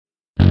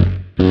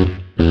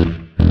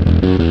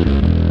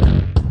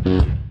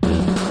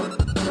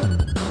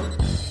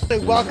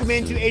Welcome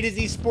into A to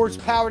Z Sports,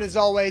 powered as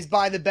always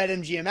by the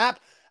BetMGM app.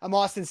 I'm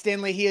Austin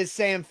Stanley. He is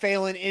Sam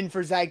Phelan in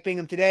for Zach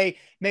Bingham today.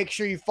 Make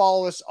sure you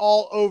follow us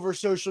all over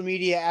social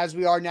media as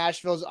we are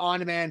Nashville's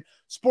on-demand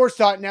sports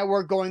talk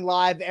network, going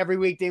live every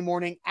weekday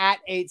morning at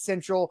 8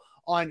 Central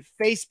on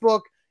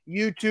Facebook,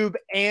 YouTube,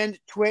 and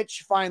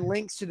Twitch. Find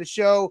links to the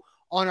show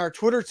on our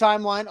Twitter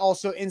timeline,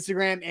 also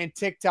Instagram and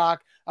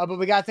TikTok. But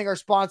we got to thank our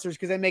sponsors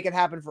because they make it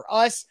happen for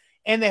us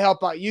and they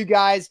help out you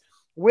guys.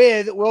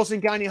 With Wilson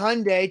County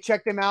Hyundai,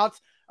 check them out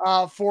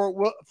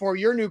for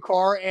your new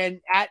car and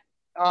at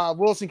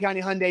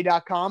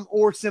wilsoncountyhyundai.com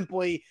or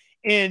simply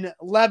in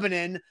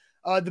Lebanon.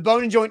 The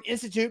Bone and Joint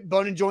Institute,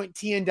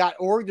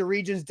 boneandjointtn.org, the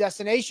region's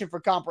destination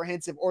for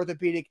comprehensive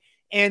orthopedic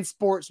and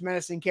sports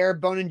medicine care,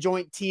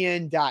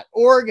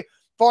 boneandjointtn.org.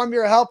 Farm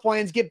Bureau Health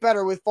Plans, get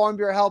better with Farm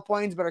Bureau Health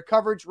Plans, better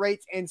coverage,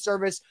 rates, and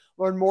service.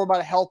 Learn more about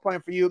a health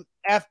plan for you,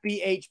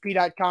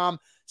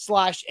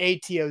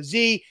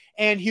 fbhp.com/ATOZ.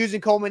 And Hughes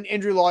and Coleman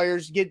Injury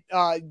Lawyers, get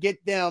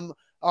them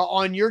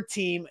on your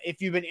team if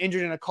you've been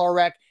injured in a car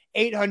wreck.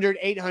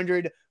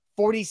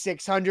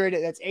 800-800-4600.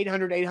 That's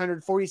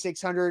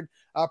 800-800-4600,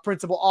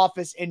 principal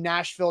office in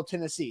Nashville,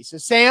 Tennessee. So,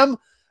 Sam,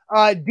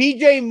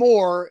 DJ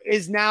Moore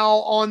is now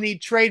on the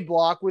trade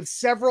block with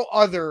several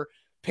other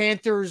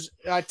Panthers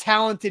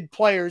talented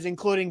players,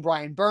 including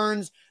Brian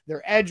Burns,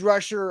 their edge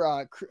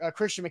rusher,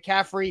 Christian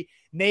McCaffrey,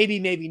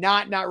 maybe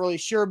not really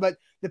sure. But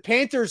the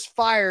Panthers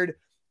fired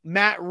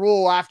Matt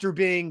Rule after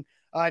being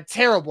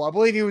terrible. I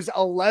believe he was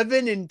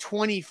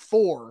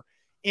 11-24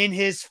 in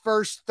his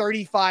first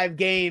 35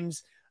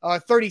 games,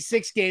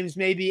 36 games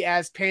maybe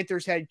as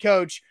Panthers head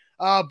coach.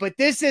 But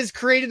this has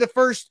created the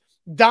first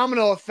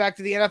domino effect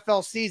of the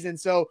NFL season.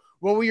 So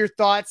what were your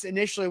thoughts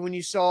initially when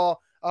you saw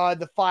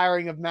the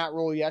firing of Matt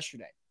Rule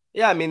yesterday?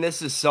 Yeah, I mean,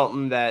 this is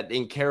something that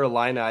in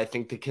Carolina, I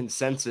think the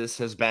consensus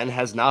has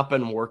not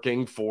been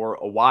working for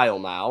a while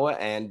now,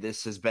 and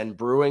this has been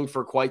brewing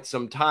for quite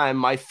some time.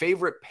 My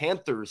favorite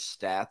Panthers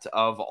stat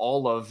of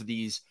all of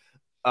these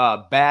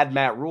bad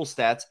Matt Rule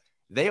stats,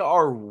 they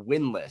are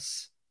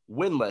winless.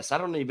 Winless. I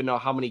don't even know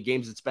how many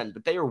games it's been,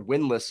 but they are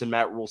winless in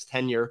Matt Rule's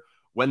tenure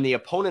when the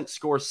opponent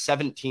scores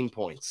 17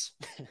 points.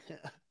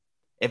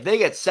 If they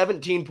get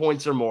 17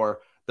 points or more,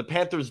 the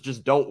Panthers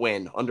just don't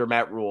win under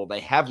Matt Rule.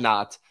 They have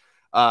not.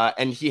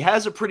 And he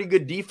has a pretty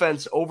good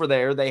defense over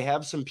there. They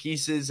have some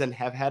pieces and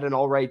have had an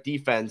all right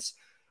defense.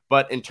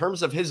 But in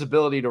terms of his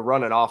ability to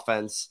run an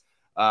offense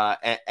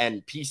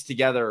and piece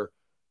together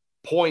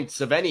points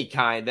of any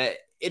kind,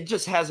 it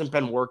just hasn't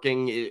been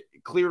working.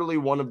 Clearly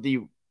one of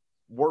the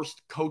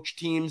worst coach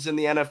teams in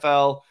the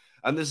NFL.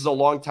 And this is a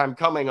long time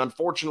coming.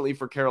 Unfortunately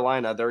for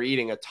Carolina, they're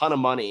eating a ton of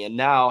money and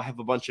now have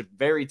a bunch of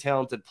very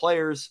talented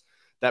players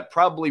that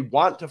probably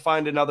want to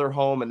find another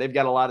home. And they've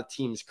got a lot of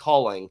teams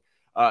calling.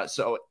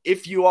 So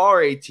if you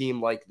are a team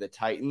like the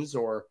Titans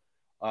or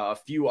a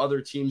few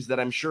other teams that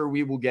I'm sure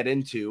we will get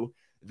into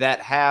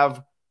that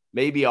have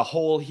maybe a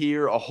hole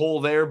here, a hole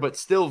there, but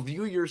still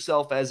view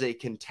yourself as a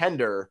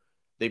contender,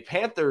 the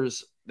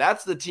Panthers,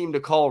 that's the team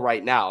to call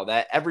right now,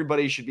 that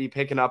everybody should be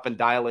picking up and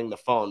dialing the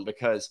phone,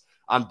 because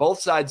on both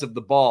sides of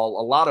the ball,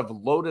 a lot of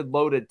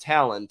loaded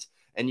talent,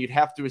 and you'd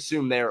have to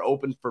assume they are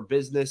open for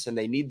business and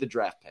they need the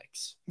draft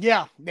picks.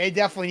 Yeah, they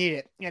definitely need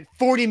it. And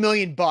 $40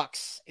 million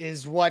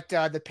is what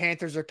the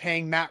Panthers are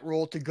paying Matt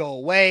Rule to go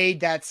away.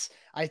 That's,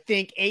 I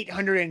think,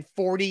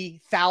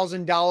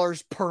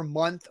 $840,000 per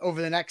month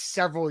over the next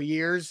several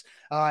years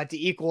to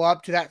equal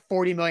up to that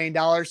 $40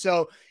 million.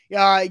 So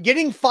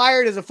getting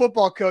fired as a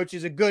football coach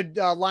is a good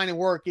line of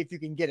work if you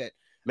can get it.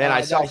 Man,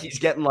 I saw he's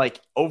getting like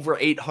over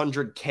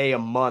 $800K a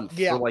month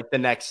for like the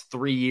next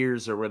 3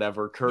 years or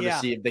whatever,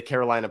 courtesy of the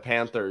Carolina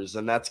Panthers.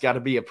 And that's got to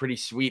be a pretty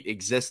sweet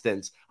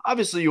existence.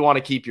 Obviously, you want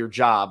to keep your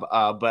job,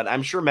 but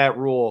I'm sure Matt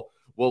Rule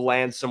will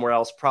land somewhere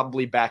else,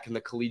 probably back in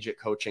the collegiate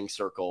coaching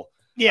circle.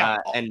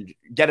 And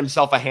get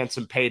himself a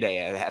handsome payday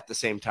at the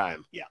same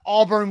time. Yeah,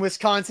 Auburn,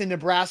 Wisconsin,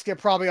 Nebraska,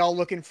 probably all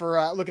looking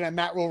at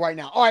Matt Rule right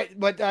now. All right,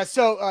 but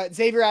so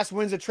Xavier asked,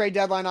 when's the trade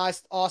deadline,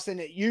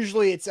 Austin?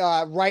 Usually it's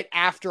right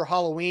after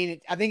Halloween.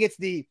 I think it's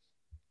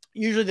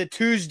usually the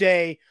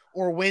Tuesday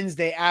or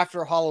Wednesday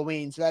after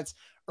Halloween. So that's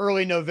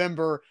early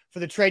November for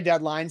the trade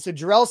deadline. So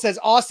Jarrell says,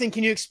 Austin,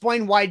 can you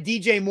explain why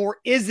DJ Moore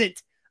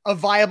isn't a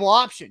viable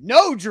option?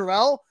 No,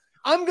 Jarrell,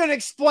 I'm going to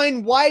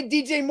explain why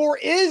DJ Moore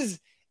is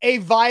a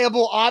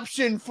viable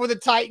option for the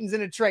Titans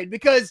in a trade,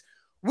 because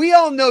we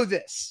all know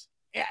this,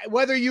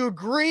 whether you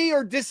agree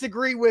or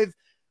disagree with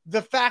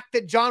the fact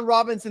that John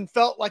Robinson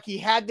felt like he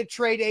had to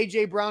trade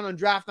AJ Brown on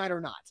draft night or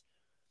not.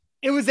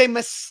 It was a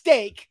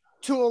mistake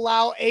to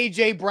allow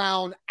AJ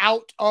Brown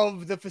out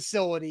of the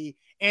facility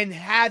and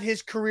have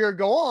his career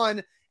go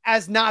on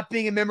as not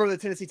being a member of the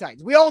Tennessee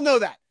Titans. We all know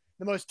that.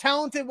 The most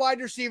talented wide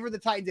receiver the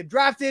Titans have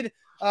drafted,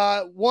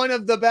 one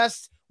of the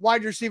best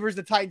wide receivers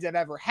the Titans have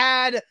ever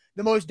had,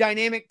 the most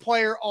dynamic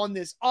player on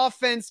this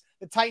offense.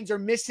 The Titans are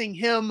missing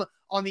him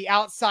on the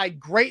outside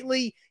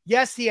greatly.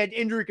 Yes, he had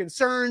injury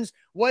concerns.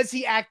 Was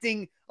he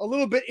acting a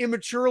little bit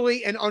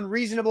immaturely and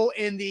unreasonable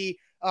in the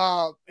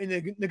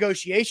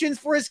negotiations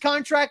for his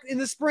contract in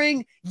the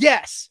spring?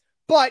 Yes,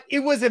 But it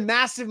was a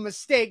massive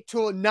mistake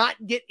to not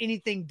get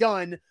anything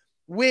done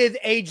with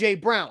A.J.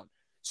 Brown.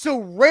 So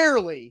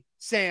rarely,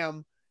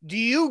 Sam, do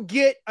you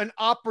get an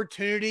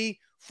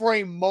opportunity for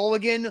a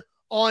mulligan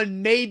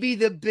on maybe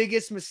the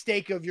biggest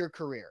mistake of your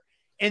career.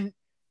 And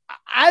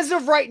as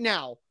of right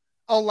now,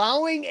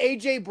 allowing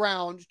A.J.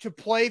 Brown to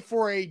play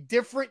for a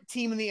different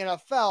team in the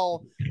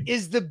NFL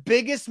is the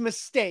biggest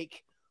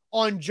mistake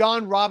on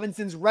John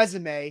Robinson's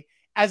resume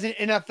as an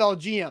NFL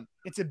GM.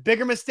 It's a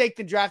bigger mistake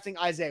than drafting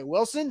Isaiah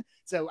Wilson.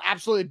 It's an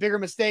absolutely bigger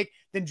mistake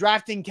than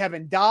drafting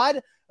Kevin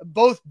Dodd.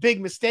 Both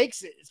big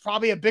mistakes. It's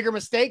probably a bigger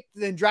mistake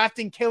than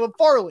drafting Caleb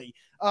Farley,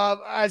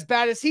 as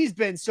bad as he's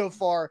been so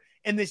far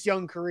in this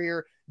young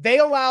career. They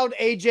allowed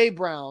A.J.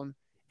 Brown,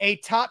 a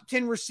top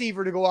 10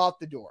 receiver, to go out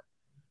the door.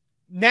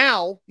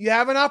 Now you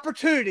have an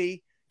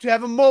opportunity to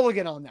have a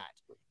mulligan on that.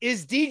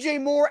 Is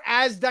DJ Moore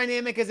as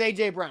dynamic as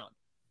A.J. Brown?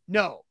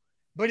 No.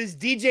 But is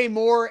DJ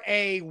Moore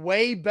a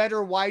way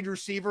better wide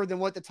receiver than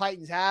what the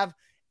Titans have?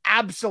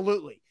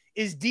 Absolutely.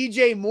 Is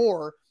DJ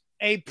Moore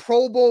a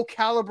Pro Bowl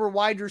caliber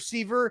wide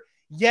receiver?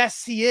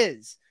 Yes, he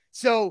is.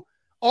 So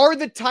are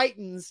the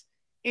Titans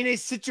in a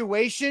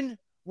situation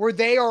where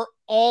they are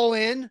all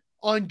in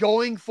on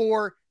going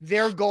for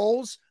their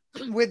goals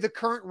with the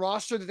current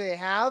roster that they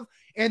have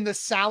and the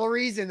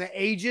salaries and the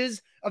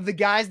ages of the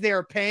guys they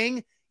are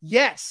paying?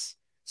 Yes.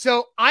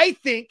 So I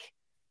think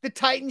the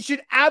Titans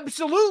should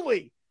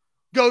absolutely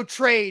go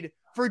trade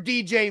for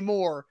DJ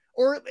Moore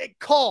or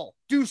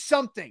do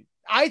something.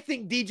 I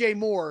think DJ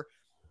Moore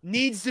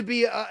needs to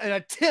be an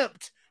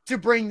attempt to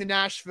bring to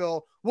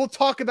Nashville. We'll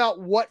talk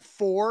about what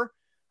for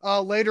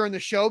later in the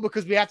show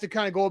because we have to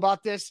kind of go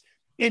about this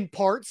in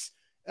parts.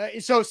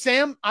 So,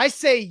 Sam, I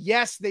say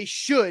yes, they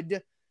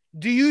should.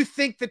 Do you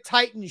think the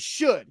Titans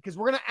should? Because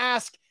we're going to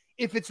ask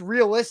if it's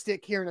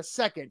realistic here in a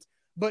second.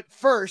 But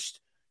first,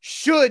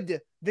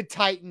 should the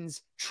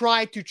Titans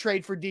try to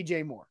trade for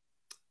DJ Moore?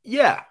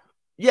 Yeah.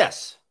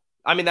 Yes.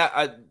 I mean,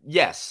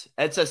 yes,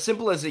 it's as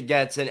simple as it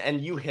gets.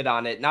 And you hit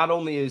on it. Not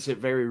only is it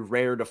very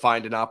rare to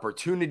find an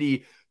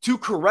opportunity to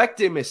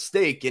correct a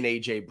mistake in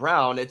A.J.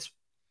 Brown, it's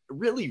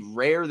really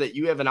rare that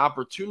you have an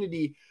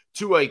opportunity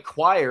to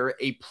acquire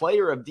a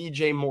player of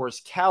DJ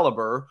Moore's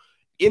caliber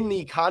in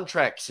the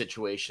contract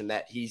situation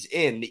that he's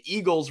in. The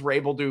Eagles were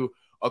able to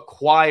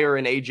acquire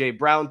an A.J.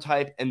 Brown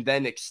type and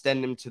then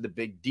extend him to the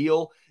big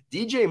deal.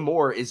 DJ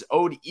Moore is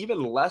owed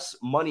even less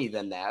money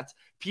than that.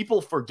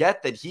 People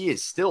forget that he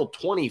is still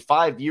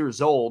 25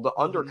 years old,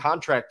 under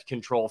contract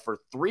control for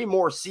 3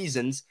 more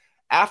seasons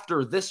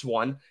after this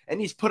one, and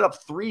he's put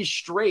up 3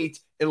 straight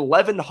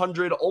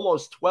 1,100,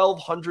 almost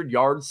 1,200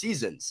 yard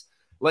seasons.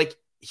 Like,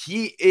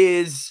 he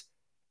is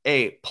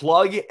a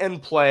plug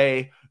and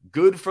play,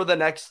 good for the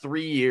next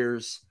 3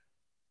 years.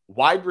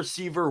 Wide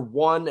receiver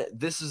 1,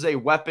 this is a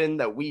weapon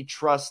that we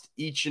trust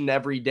each and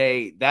every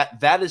day.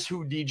 That is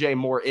who DJ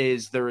Moore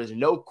is. There is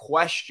no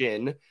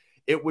question.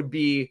 It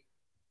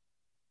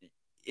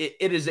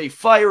is a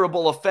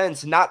fireable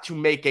offense not to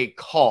make a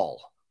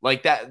call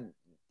like that.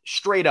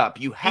 Straight up,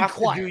 you have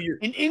to do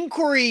an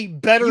inquiry.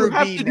 You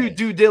have to do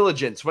due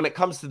diligence when it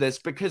comes to this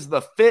because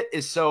the fit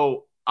is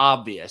so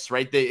obvious,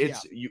 right?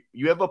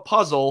 You have a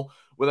puzzle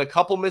with a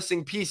couple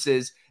missing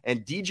pieces,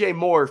 and DJ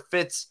Moore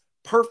fits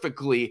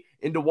perfectly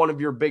into one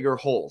of your bigger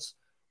holes.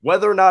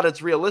 Whether or not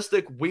it's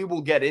realistic, we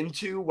will get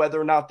into. Whether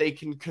or not they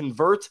can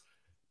convert,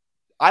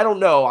 I don't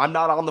know. I'm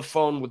not on the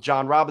phone with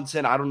John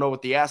Robinson. I don't know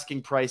what the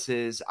asking price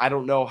is. I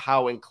don't know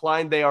how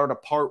inclined they are to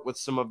part with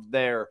some of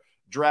their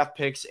draft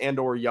picks and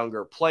or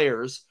younger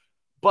players,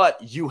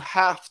 but you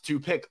have to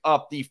pick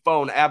up the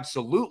phone.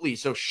 Absolutely.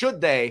 So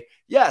should they?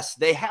 Yes,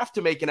 they have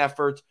to make an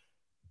effort.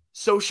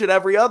 So should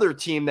every other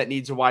team that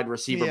needs a wide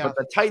receiver, but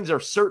the Titans are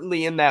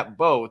certainly in that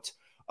boat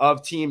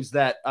of teams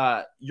that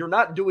you're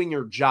not doing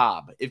your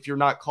job if you're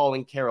not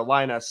calling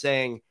Carolina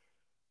saying,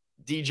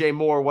 DJ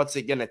Moore, what's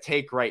it going to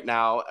take right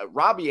now?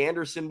 Robbie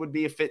Anderson would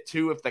be a fit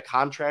too if the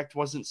contract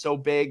wasn't so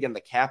big and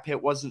the cap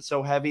hit wasn't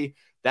so heavy.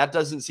 That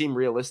doesn't seem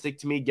realistic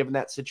to me given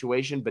that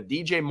situation, but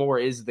DJ Moore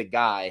is the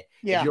guy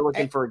if you're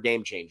looking for a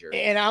game changer.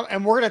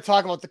 And we're going to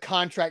talk about the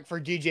contract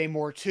for DJ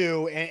Moore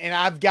too, and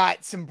I've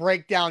got some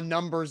breakdown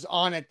numbers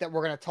on it that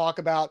we're going to talk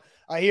about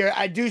here.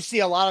 I do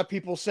see a lot of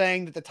people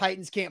saying that the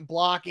Titans can't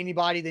block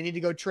anybody. They need to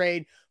go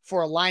trade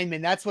for a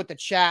lineman. That's what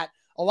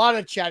a lot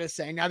of the chat is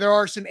saying. Now, there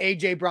are some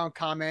A.J. Brown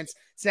comments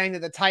saying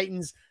that the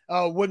Titans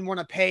wouldn't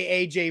want to pay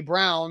A.J.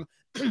 Brown.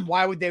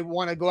 Why would they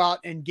want to go out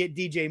and get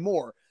DJ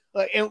Moore?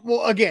 And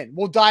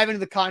we'll dive into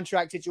the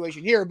contract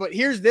situation here, but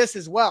here's this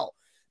as well.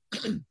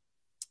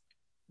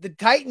 The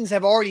Titans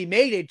have already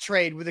made a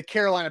trade with the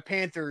Carolina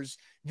Panthers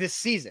this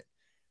season.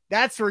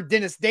 That's where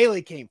Dennis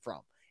Daly came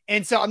from.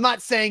 And so I'm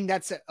not saying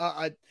that's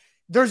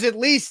there's at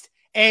least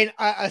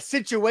a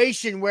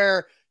situation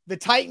where the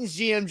Titans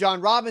GM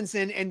John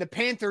Robinson and the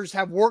Panthers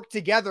have worked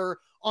together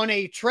on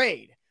a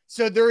trade.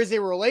 So there is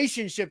a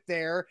relationship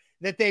there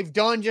that they've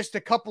done just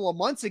a couple of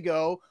months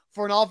ago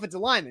for an offensive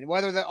lineman.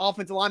 Whether the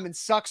offensive lineman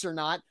sucks or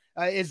not,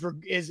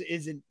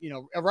 isn't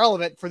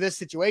irrelevant for this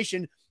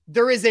situation.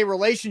 There is a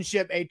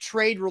relationship, a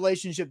trade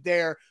relationship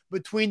there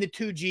between the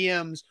two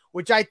GMs,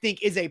 which I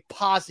think is a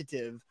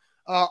positive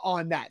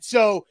on that.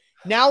 So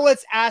now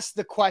let's ask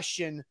the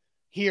question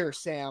here,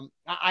 Sam.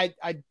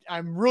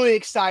 I'm really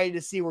excited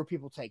to see where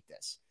people take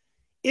this.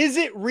 Is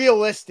it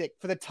realistic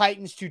for the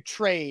Titans to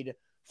trade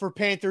for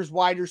Panthers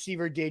wide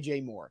receiver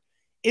DJ Moore?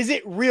 Is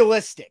it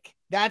realistic?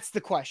 That's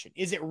the question.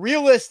 Is it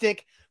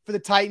realistic for the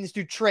Titans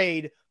to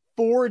trade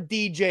for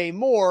DJ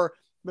Moore?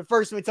 But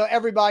first, let me tell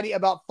everybody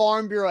about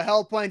Farm Bureau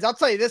Health Plans. I'll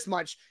tell you this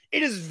much.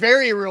 It is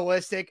very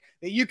realistic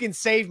that you can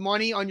save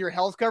money on your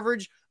health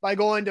coverage by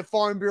going to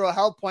Farm Bureau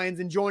Health Plans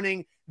and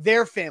joining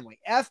their family.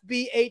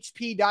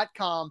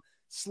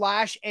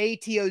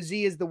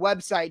 FBHP.com/ATOZ is the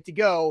website to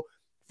go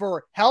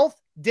for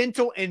health,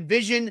 dental, and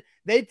vision.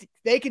 They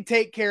can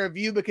take care of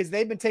you because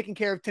they've been taking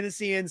care of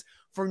Tennesseans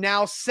for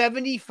now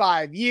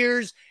 75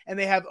 years, and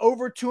they have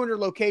over 200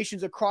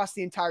 locations across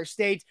the entire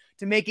state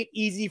to make it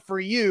easy for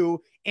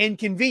you and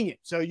convenient.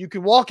 So you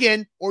can walk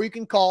in or you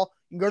can call.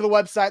 You can go to the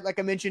website, like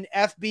I mentioned,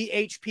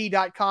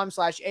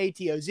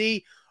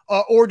 FBHP.com/ATOZ,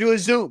 or do a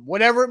Zoom,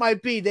 whatever it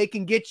might be. They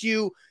can get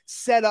you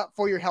set up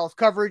for your health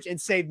coverage and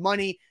save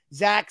money.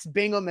 Zach's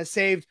Bingham has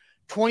saved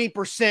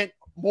 20%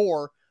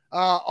 more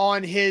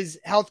on his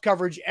health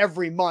coverage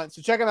every month.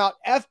 So check them out,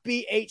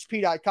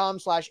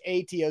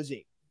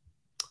 FBHP.com/ATOZ.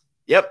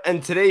 Yep,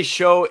 and today's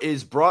show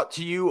is brought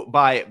to you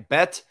by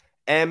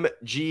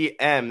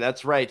BetMGM.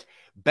 That's right,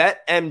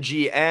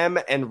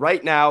 BetMGM. And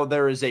right now,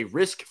 there is a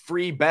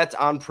risk-free bet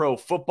on pro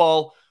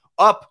football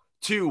up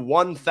to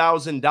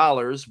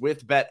 $1,000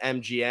 with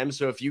BetMGM.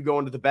 So if you go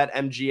into the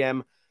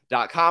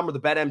BetMGM.com or the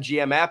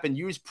BetMGM app and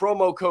use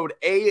promo code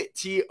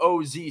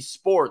ATOZ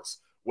Sports,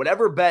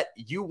 whatever bet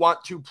you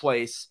want to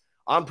place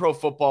on pro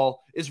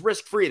football is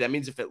risk-free. That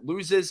means if it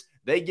loses,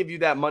 they give you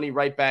that money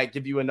right back,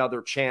 give you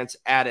another chance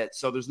at it.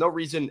 So there's no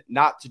reason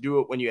not to do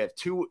it when you have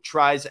two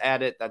tries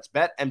at it. That's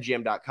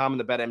BetMGM.com and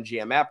the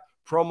BetMGM app.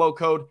 Promo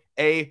code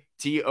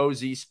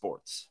ATOZ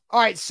Sports. All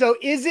right, so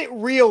is it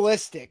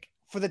realistic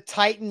for the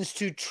Titans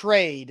to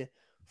trade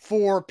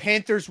for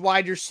Panthers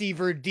wide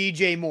receiver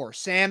DJ Moore?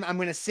 Sam, I'm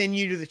going to send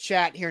you to the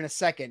chat here in a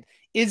second.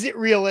 Is it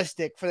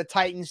realistic for the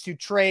Titans to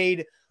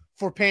trade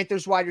for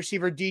Panthers wide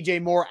receiver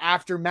DJ Moore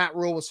after Matt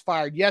Rhule was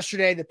fired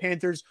yesterday? The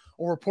Panthers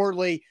are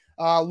reportedly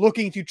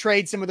looking to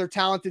trade some of their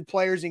talented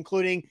players,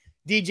 including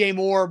DJ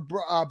Moore,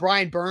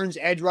 Brian Burns,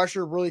 edge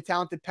rusher, really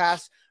talented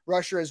pass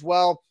rusher as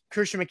well.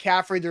 Christian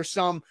McCaffrey, there's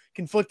some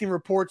conflicting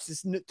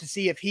reports to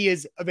see if he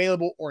is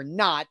available or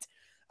not.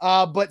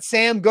 But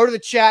Sam, go to the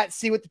chat,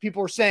 see what the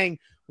people are saying.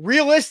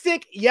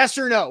 Realistic, yes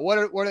or no? What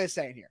are they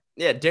saying here?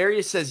 Yeah,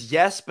 Darius says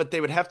yes, but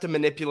they would have to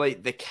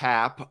manipulate the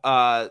cap.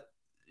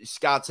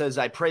 Scott says,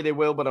 I pray they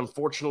will, but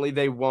unfortunately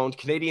they won't.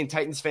 Canadian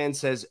Titans fan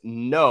says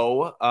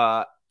no.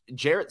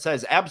 Jarrett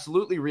says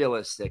absolutely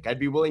realistic. I'd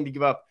be willing to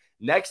give up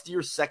next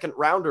year's second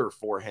rounder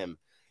for him.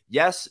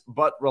 Yes,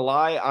 but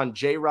rely on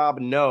J-Rob.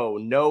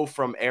 No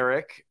from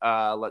Eric.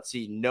 Let's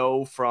see.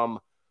 No from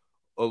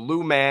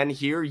Lou Man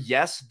here.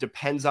 Yes,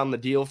 depends on the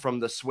deal from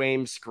the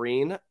Swaim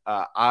screen.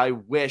 I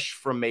wish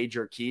from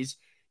Major Keys.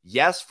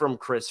 Yes, from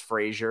Chris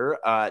Frazier.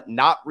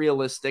 Not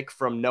realistic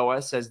from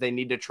Noah, says they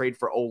need to trade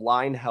for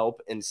O-line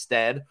help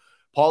instead.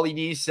 Paulie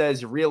D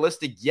says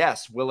realistic,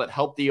 yes. Will it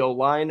help the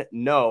O-line?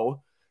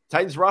 No.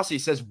 Titans Rossi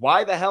says,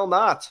 why the hell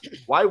not?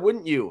 Why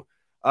wouldn't you?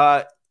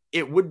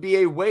 It would be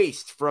a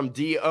waste from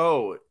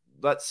D.O.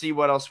 Let's see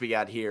what else we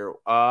got here.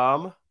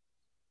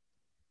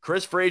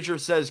 Chris Frazier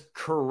says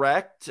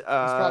correct. He's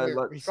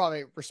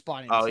probably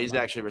responding. Oh, he's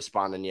actually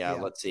responding. Yeah,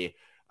 let's see.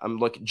 I'm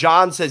looking.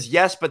 John says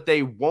yes, but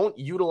they won't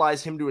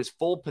utilize him to his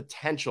full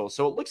potential.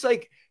 So it looks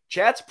like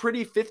chat's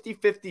pretty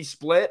 50-50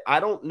 split.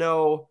 I don't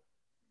know.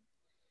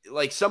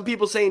 Like some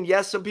people saying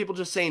yes, some people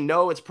just saying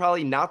no. It's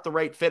probably not the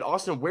right fit.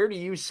 Austin, where do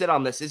you sit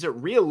on this? Is it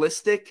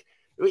realistic?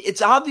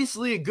 It's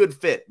obviously a good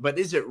fit, but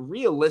is it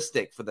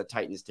realistic for the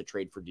Titans to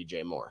trade for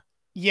DJ Moore?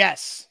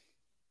 Yes.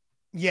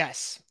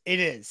 Yes, it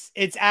is.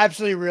 It's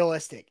absolutely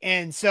realistic.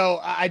 And so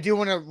I do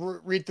want to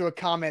read through a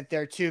comment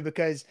there too,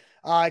 because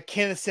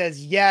Kenneth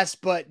says yes,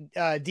 but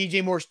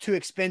DJ Moore's too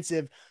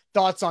expensive.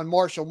 Thoughts on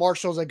Marshall?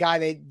 Marshall's a guy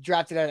they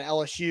drafted out of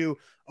LSU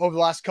over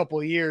the last couple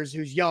of years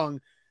who's young.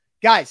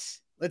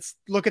 Guys, let's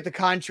look at the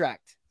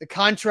contract. The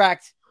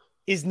contract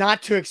is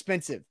not too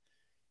expensive.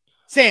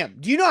 Sam,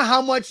 do you know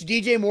how much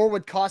DJ Moore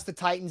would cost the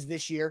Titans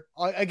this year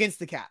against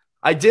the cap?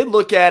 I did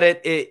look at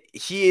it.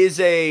 He is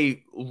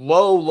a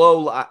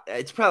low.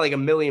 It's probably like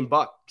 $1 million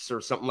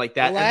or something like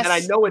that. Less and I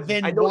know it's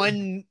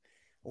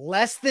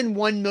less than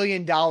 $1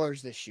 million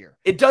this year.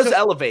 It does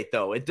elevate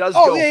though. It does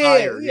go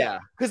higher. Yeah.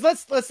 Because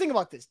let's think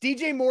about this.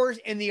 DJ Moore's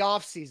in the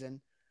offseason,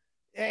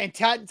 and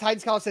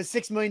Titans College says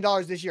 $6 million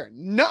this year.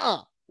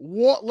 Nuh-uh.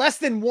 Less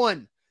than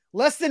 $1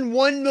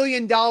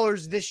 million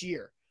this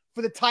year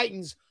for the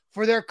Titans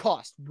for their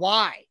cost.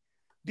 Why?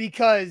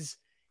 Because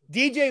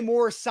DJ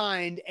Moore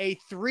signed a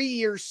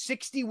 3-year,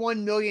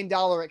 $61 million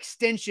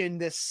extension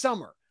this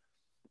summer,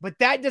 but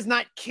that does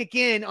not kick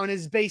in on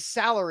his base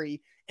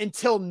salary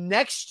until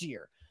next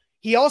year.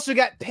 He also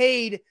got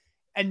paid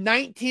a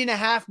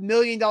 $19.5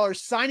 million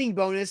signing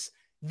bonus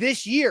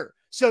this year.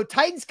 So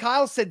Titans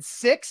Kyle said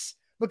 6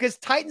 because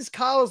Titans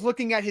Kyle is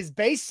looking at his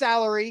base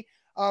salary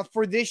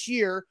for this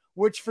year,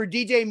 which for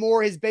DJ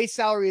Moore, his base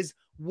salary is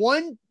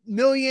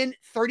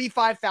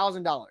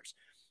 $1,035,000.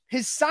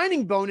 His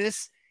signing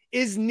bonus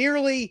is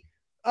nearly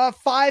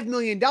 $5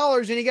 million,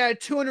 and he got a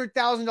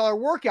 $200,000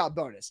 workout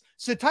bonus.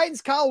 So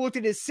Titans Kyle looked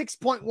at his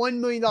 $6.1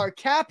 million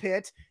cap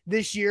hit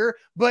this year,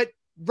 but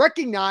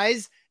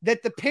recognize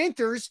that the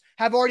Panthers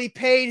have already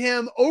paid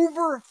him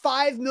over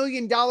 $5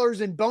 million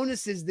in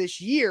bonuses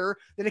this year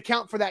that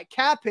account for that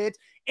cap hit,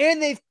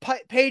 and they've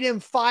paid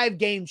him 5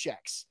 game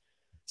checks.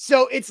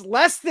 So it's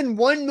less than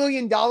 $1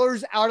 million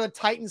out of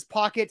Titans'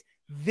 pocket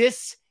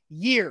this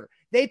year.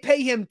 They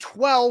pay him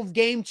 12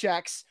 game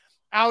checks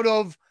out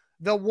of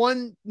the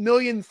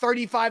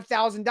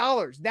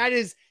 $1,035,000. That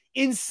is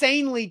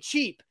insanely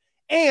cheap.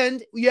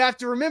 And you have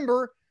to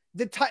remember,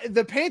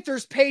 the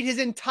Panthers paid his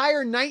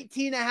entire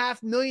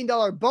 $19.5 million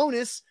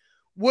bonus,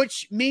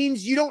 which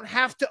means you don't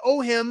have to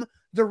owe him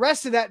the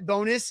rest of that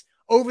bonus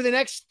over the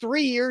next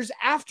 3 years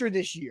after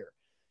this year.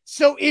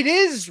 So it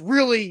is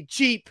really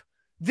cheap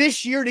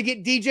this year to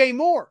get DJ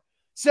Moore.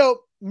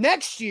 So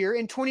next year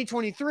in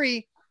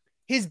 2023,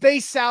 his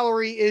base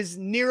salary is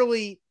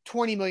nearly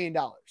 $20 million,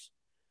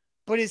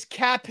 but his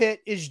cap hit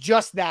is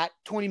just that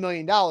 $20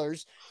 million.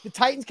 The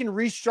Titans can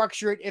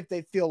restructure it if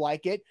they feel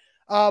like it.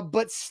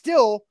 But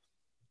still,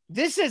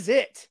 this is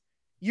it.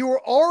 You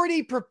were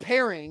already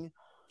preparing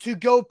to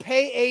go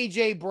pay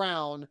AJ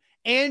Brown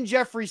and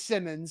Jeffrey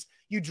Simmons.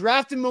 You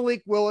drafted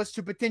Malik Willis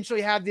to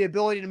potentially have the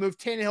ability to move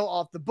Tannehill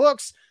off the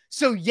books.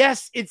 So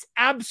yes, it's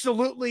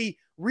absolutely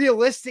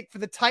realistic for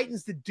the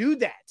Titans to do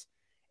that.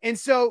 And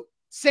so,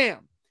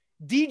 Sam,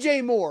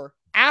 DJ Moore,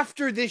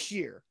 after this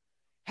year,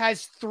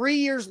 has 3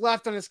 years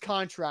left on his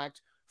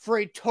contract for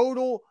a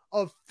total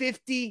of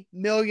 $50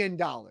 million.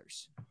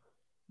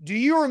 Do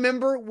you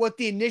remember what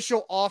the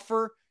initial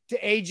offer to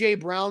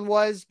AJ Brown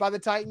was by the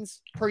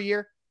Titans per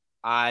year?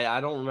 I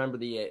don't remember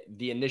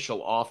the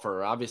initial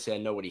offer. Obviously, I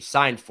know what he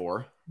signed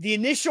for. The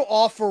initial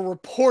offer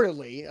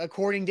reportedly,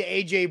 according to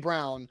AJ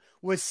Brown,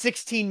 was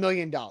 $16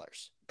 million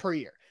per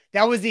year.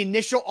 That was the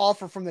initial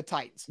offer from the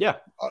Titans. Yeah.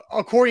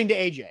 According to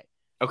AJ.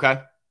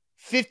 Okay.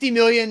 50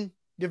 million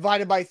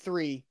divided by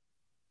 3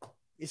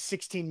 is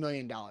 $16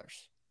 million.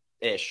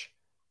 Ish.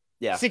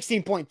 Yeah.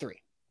 16.3.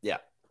 Yeah.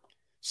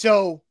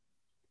 So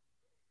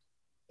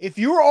if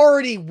you're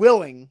already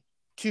willing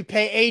to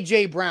pay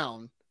AJ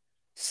Brown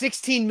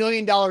 $16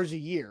 million a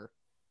year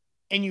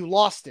and you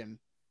lost him,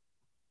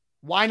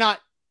 why not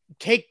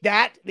take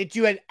that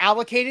you had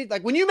allocated?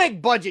 Like when you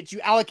make budgets,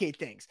 you allocate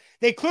things.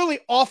 They clearly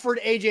offered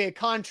AJ a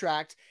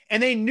contract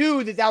and they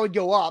knew that would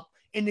go up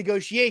in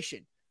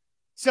negotiation.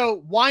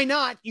 So why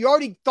not? You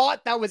already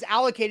thought that was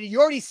allocated.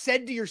 You already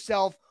said to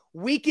yourself,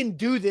 we can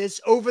do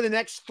this over the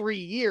next 3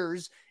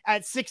 years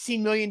at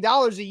 $16 million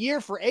a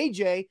year for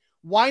AJ.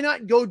 Why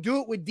not go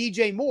do it with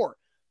DJ Moore?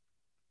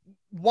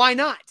 Why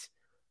not?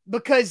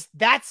 Because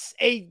that's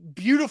a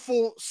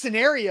beautiful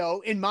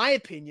scenario, in my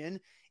opinion,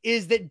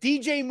 is that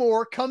DJ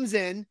Moore comes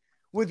in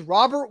with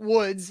Robert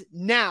Woods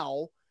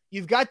now.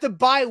 You've got the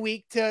bye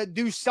week to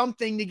do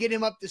something to get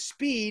him up to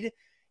speed.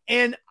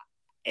 And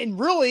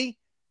really,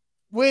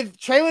 with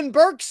Treylon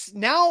Burks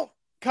now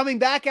coming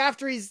back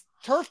after he's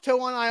turf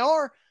toe on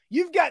IR,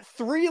 you've got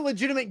 3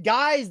 legitimate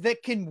guys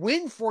that can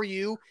win for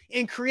you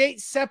and create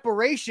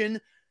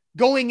separation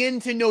going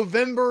into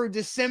November,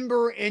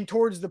 December, and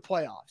towards the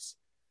playoffs.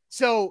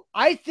 So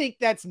I think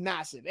that's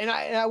massive. And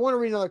I want to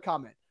read another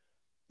comment.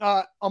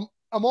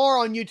 Amar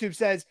on YouTube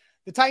says,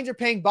 the Titans are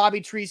paying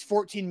Bobby Trees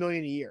 $14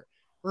 million a year.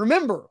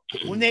 Remember,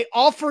 when they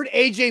offered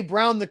AJ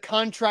Brown the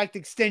contract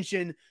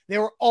extension, they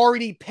were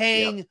already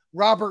paying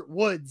Robert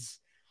Woods.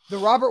 The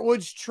Robert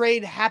Woods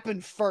trade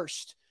happened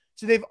first.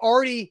 So they've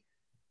already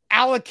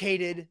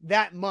allocated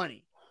that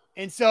money.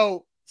 And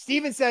so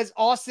Steven says,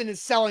 Austin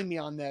is selling me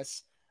on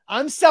this.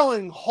 I'm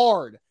selling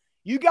hard.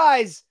 You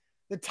guys,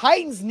 the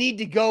Titans need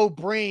to go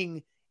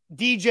bring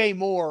DJ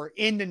Moore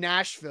into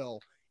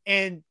Nashville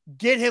and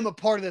get him a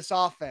part of this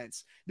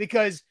offense.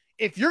 Because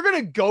if you're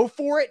going to go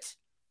for it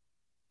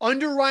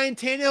under Ryan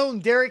Tannehill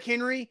and Derrick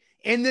Henry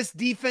in this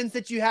defense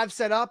that you have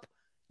set up,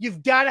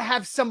 you've got to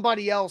have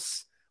somebody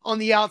else on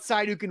the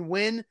outside who can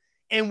win.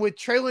 And with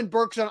Treylon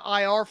Burks on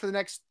IR for the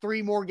next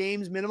 3 more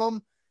games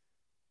minimum,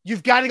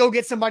 you've got to go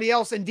get somebody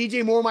else, and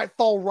DJ Moore might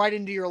fall right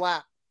into your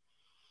lap.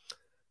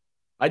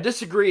 I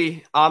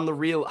disagree on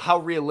how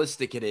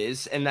realistic it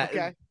is, and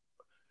that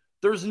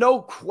there's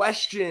no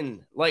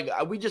question. Like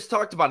we just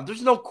talked about it,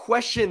 there's no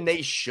question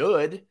they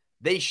should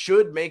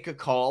make a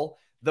call.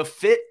 The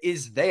fit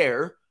is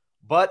there,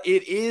 but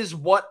it is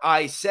what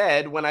I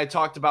said when I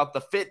talked about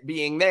the fit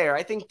being there.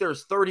 I think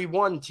there's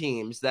 31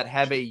 teams that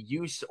have a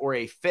use or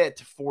a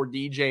fit for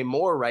DJ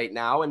Moore right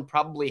now, and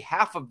probably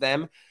half of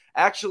them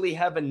actually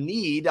have a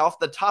need. Off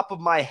the top of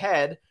my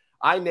head,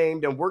 I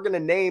named, and we're going to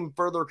name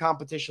further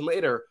competition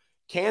later,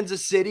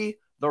 Kansas City,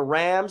 the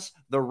Rams,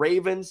 the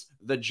Ravens,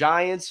 the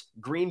Giants,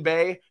 Green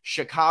Bay,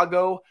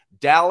 Chicago,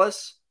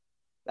 Dallas,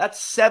 That's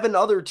 7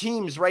 other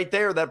teams right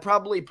there that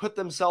probably put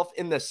themselves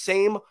in the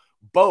same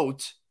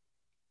boat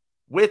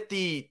with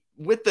the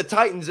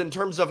Titans in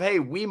terms of, hey,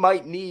 we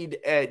might need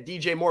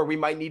DJ Moore. We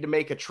might need to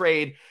make a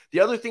trade.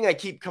 The other thing I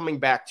keep coming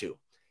back to,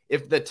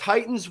 if the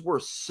Titans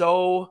were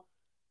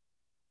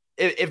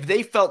if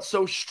they felt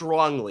so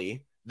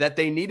strongly that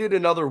they needed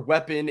another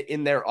weapon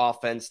in their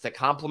offense to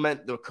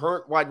complement the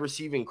current wide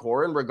receiving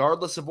core, and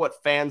regardless of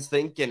what fans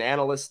think and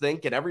analysts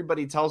think, and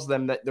everybody tells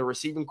them that the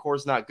receiving core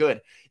is not good,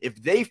 if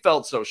they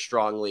felt so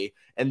strongly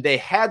and they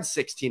had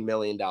 $16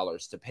 million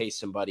to pay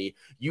somebody,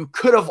 you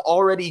could have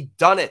already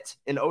done it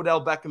in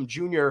Odell Beckham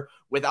Jr.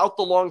 without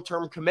the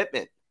long-term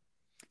commitment.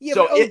 Yeah,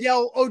 so but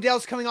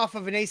Odell's coming off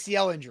of an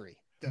ACL injury.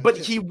 But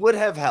he would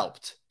have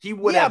helped. He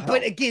would have helped.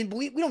 But again,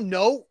 we don't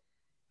know.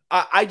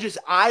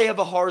 I have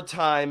a hard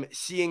time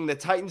seeing the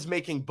Titans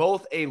making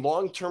both a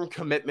long-term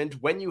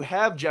commitment when you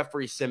have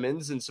Jeffrey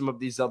Simmons and some of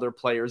these other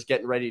players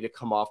getting ready to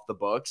come off the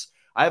books.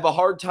 I have a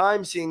hard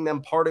time seeing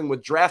them parting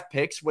with draft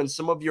picks when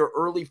some of your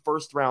early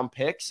first-round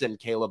picks and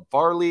Caleb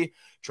Farley,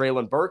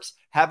 Treylon Burks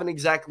haven't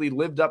exactly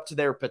lived up to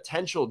their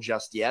potential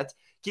just yet.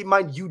 Keep in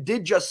mind, you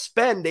did just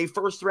spend a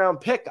first-round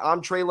pick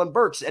on Treylon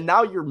Burks, and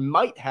now you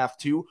might have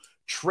to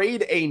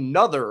trade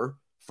another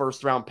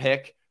first-round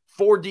pick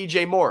for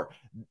DJ Moore.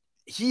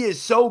 He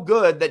is so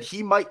good that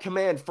he might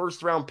command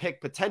first-round pick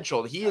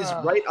potential. He is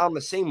right on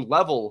the same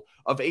level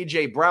of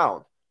A.J.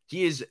 Brown.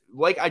 He is,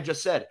 like I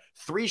just said,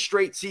 3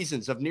 straight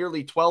seasons of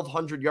nearly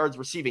 1,200 yards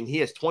receiving.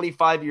 He is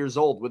 25 years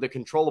old with a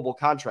controllable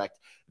contract.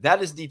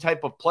 That is the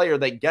type of player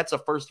that gets a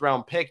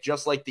first-round pick,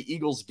 just like the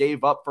Eagles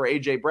gave up for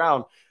A.J.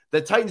 Brown.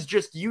 The Titans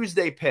just used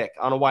a pick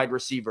on a wide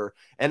receiver.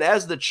 And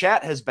as the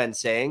chat has been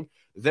saying,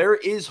 there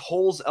is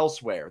holes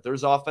elsewhere.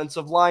 There's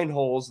offensive line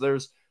holes.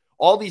 There's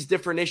all these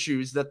different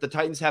issues that the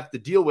Titans have to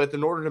deal with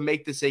in order to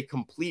make this a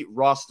complete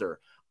roster.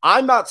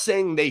 I'm not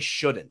saying they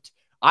shouldn't.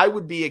 I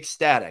would be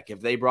ecstatic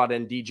if they brought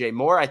in DJ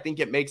Moore. I think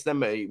it makes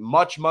them a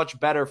much, much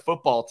better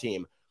football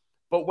team.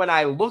 But when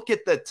I look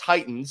at the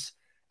Titans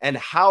and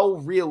how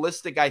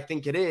realistic I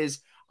think it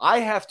is, I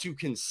have to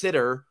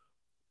consider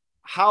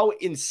how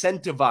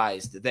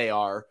incentivized they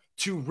are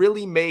to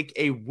really make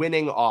a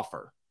winning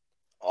offer.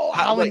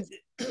 How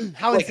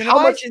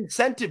much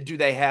incentive do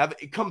they have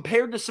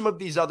compared to some of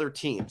these other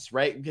teams,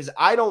 right? Because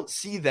I don't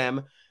see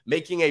them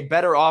making a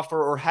better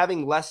offer or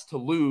having less to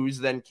lose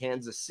than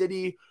Kansas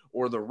City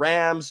or the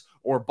Rams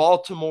or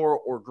Baltimore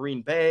or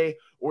Green Bay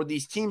or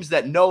these teams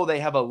that know they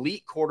have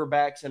elite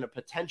quarterbacks and a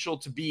potential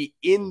to be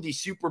in the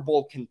Super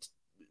Bowl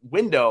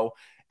window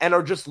and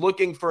are just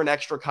looking for an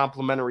extra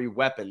complementary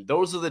weapon.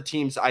 Those are the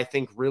teams I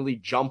think really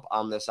jump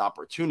on this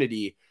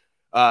opportunity.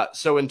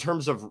 So in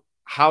terms of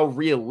how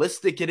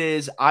realistic it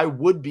is, I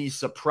would be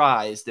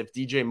surprised if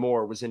DJ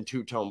Moore was in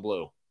two-tone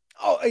blue.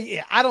 Oh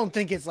yeah, I don't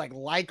think it's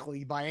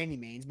likely by any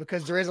means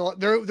because there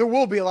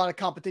will be a lot of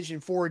competition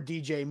for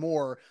DJ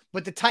Moore,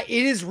 but it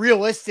is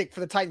realistic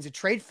for the Titans to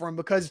trade for him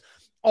because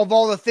of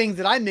all the things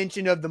that I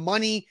mentioned of the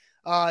money,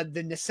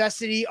 the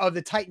necessity of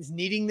the Titans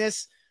needing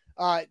this.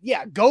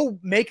 Go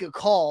make a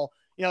call.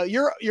 You know,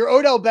 your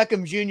Odell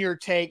Beckham Jr.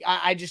 take,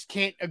 I just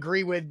can't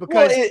agree with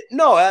because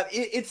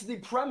it's the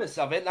premise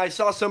of it. And I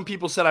saw some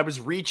people said I was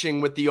reaching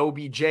with the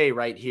OBJ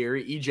right here.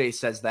 EJ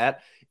says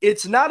that.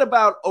 It's not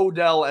about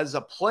Odell as a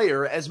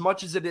player as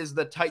much as it is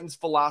the Titans'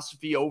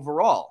 philosophy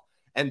overall.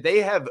 And they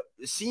have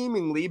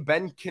seemingly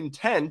been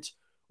content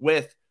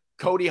with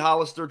Cody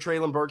Hollister,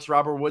 Treylon Burks,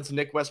 Robert Woods,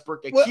 Nick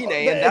Westbrook-Ikhine,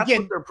 and that's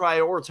what they're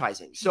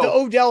prioritizing. So the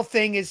Odell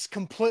thing is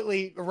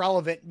completely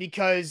irrelevant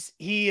because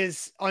he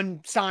is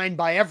unsigned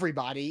by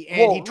everybody,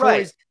 and he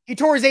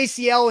tore his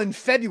ACL in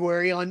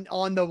February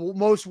on the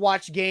most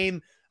watched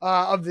game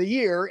of the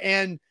year,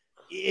 and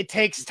it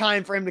takes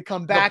time for him to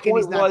come back. The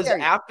point was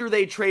after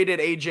they traded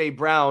A.J.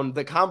 Brown,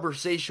 the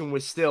conversation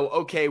was still,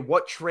 okay,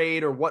 what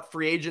trade or what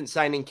free agent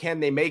signing can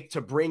they make to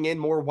bring in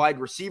more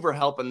wide receiver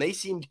help? And they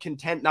seemed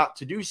content not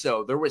to do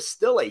so. There was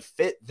still a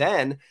fit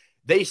then.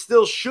 They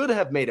still should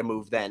have made a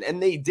move then,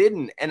 and they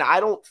didn't. And I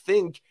don't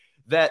think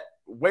that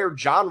where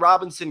John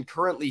Robinson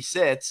currently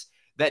sits,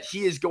 that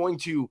he is going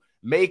to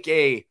make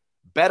a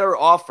better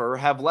offer,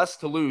 have less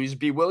to lose,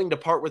 be willing to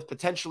part with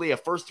potentially a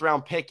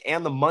first-round pick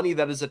and the money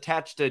that is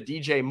attached to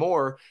DJ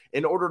Moore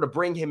in order to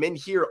bring him in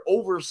here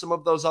over some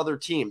of those other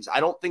teams.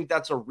 I don't think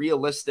that's a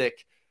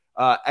realistic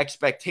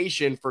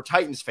expectation for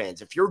Titans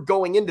fans. If you're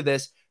going into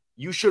this,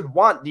 you should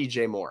want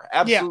DJ Moore.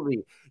 Absolutely.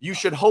 Yeah. You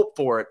should hope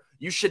for it.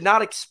 You should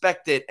not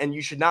expect it, and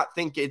you should not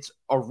think it's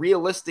a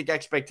realistic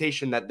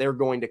expectation that they're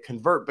going to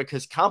convert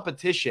because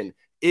competition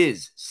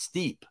is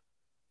steep.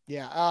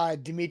 Yeah,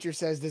 Demetrius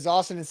says, does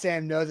Austin and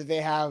Sam know that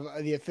they have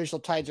the official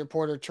Titans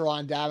reporter,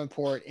 Teron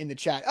Davenport, in the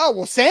chat? Oh,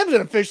 well, Sam's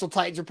an official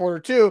Titans reporter,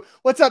 too.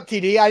 What's up,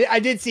 TD? I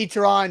did see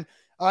Teron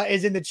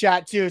is in the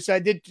chat, too. So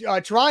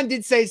Teron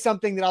did say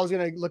something that I was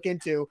going to look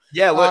into.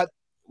 Yeah,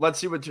 let's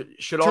see what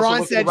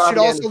Teron said. Should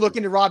also look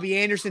into Robbie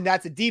Anderson.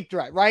 That's a deep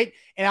threat, right?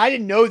 And I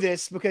didn't know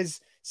this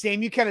because,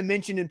 Sam, you kind of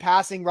mentioned in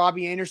passing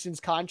Robbie Anderson's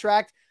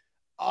contract.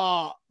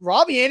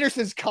 Robbie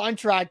Anderson's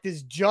contract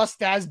is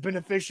just as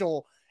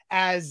beneficial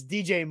as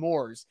DJ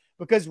Moore's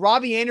because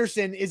Robbie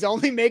Anderson is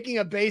only making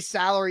a base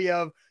salary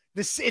of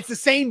this. It's the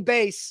same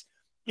base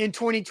in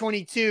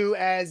 2022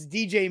 as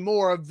DJ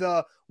Moore of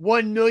the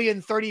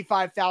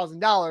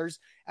 $1,035,000.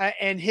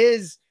 And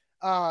his,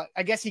 I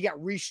guess he got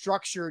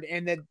restructured,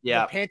 and the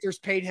Panthers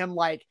paid him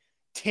like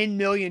 $10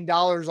 million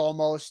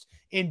almost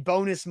in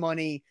bonus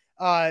money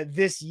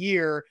this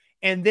year.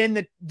 And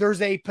then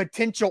there's a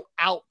potential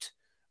out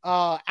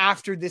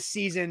after this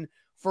season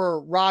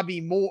for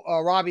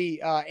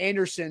Robbie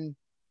Anderson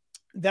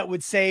that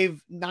would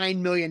save $9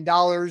 million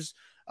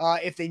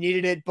if they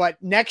needed it. But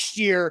next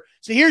year,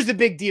 so here's the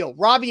big deal.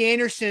 Robbie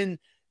Anderson,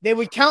 that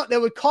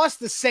would cost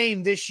the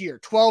same this year,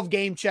 12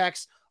 game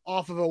checks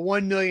off of a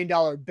 $1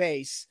 million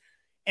base.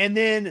 And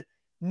then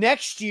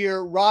next year,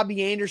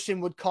 Robbie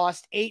Anderson would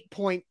cost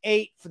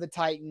 8.8 for the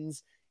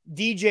Titans.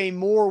 DJ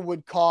Moore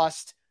would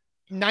cost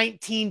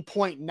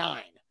 19.9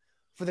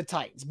 for the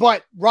Titans.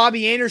 But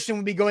Robbie Anderson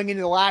would be going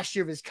into the last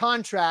year of his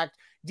contract.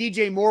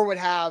 DJ Moore would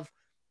have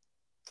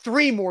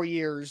 3 more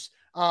years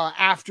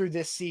after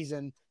this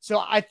season.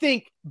 So I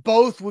think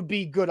both would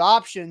be good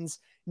options.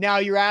 Now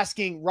you're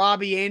asking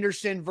Robbie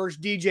Anderson versus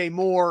DJ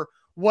Moore,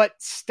 what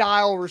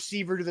style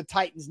receiver do the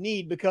Titans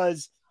need?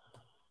 Because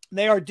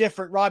they are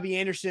different. Robbie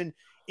Anderson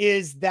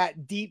is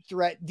that deep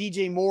threat.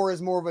 DJ Moore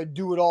is more of a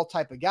do-it-all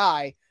type of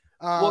guy.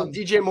 Well,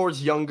 DJ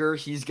Moore's younger.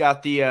 He's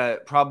got the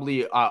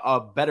probably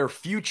a better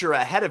future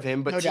ahead of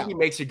him, but Tiki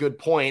makes a good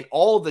point.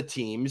 All the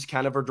teams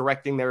kind of are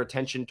directing their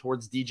attention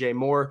towards DJ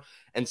Moore,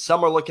 and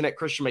some are looking at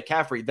Christian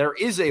McCaffrey. There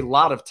is a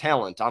lot of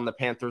talent on the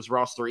Panthers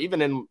roster,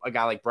 even in a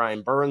guy like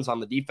Brian Burns on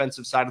the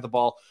defensive side of the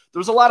ball.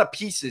 There's a lot of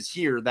pieces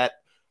here that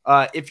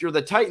if you're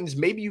the Titans,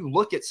 maybe you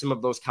look at some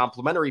of those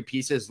complementary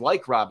pieces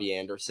like Robbie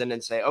Anderson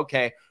and say,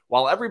 okay,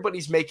 while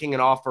everybody's making an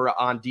offer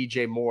on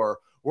DJ Moore,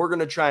 we're going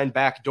to try and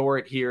backdoor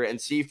it here and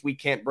see if we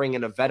can't bring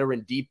in a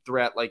veteran deep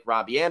threat like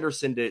Robbie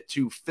Anderson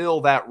to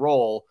fill that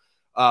role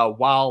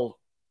while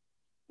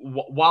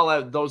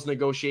those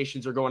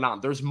negotiations are going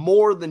on. There's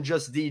more than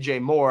just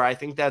DJ Moore. I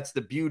think that's the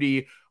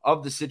beauty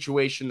of the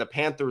situation the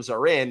Panthers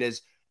are in,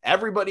 is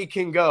everybody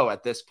can go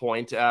at this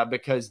point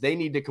because they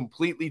need to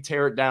completely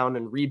tear it down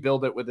and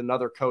rebuild it with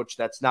another coach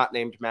that's not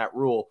named Matt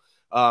Rule.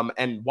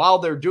 And while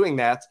they're doing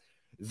that,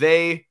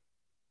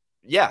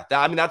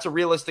 that's a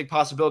realistic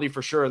possibility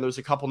for sure. And there's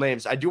a couple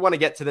names. I do want to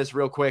get to this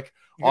real quick,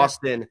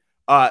 Austin.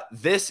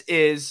 This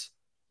is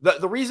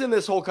the reason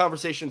this whole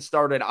conversation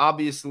started.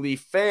 Obviously,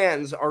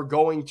 fans are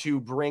going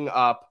to bring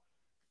up,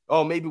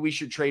 oh, maybe we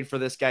should trade for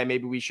this guy.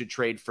 Maybe we should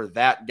trade for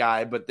that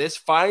guy. But this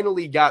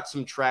finally got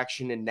some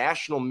traction in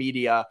national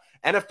media,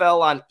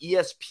 NFL on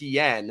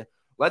ESPN.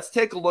 Let's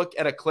take a look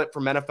at a clip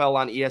from NFL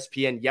on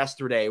ESPN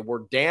yesterday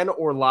where Dan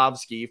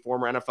Orlovsky,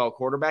 former NFL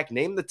quarterback,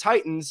 named the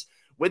Titans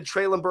with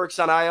Treylon Burks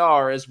on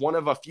IR as one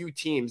of a few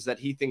teams that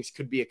he thinks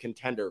could be a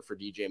contender for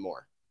DJ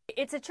Moore.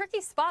 It's a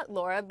tricky spot,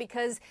 Laura,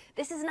 because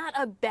this is not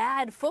a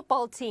bad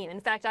football team. In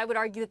fact, I would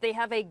argue that they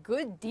have a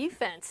good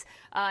defense.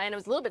 And I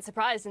was a little bit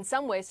surprised in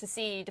some ways to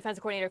see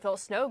defensive coordinator Phil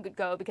Snow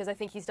go, because I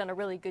think he's done a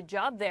really good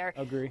job there.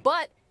 Agree.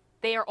 But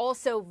they are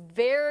also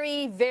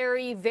very,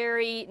 very,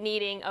 very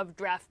needing of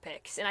draft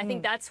picks. And I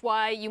think that's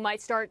why you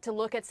might start to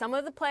look at some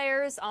of the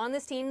players on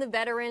this team, the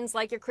veterans,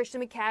 like your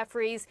Christian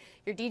McCaffreys,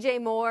 your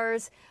DJ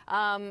Moores.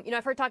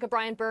 I've heard talk of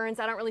Brian Burns.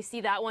 I don't really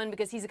see that one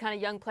because he's a kind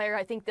of young player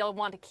I think they'll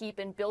want to keep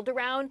and build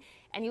around.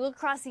 And you look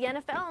across the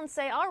NFL and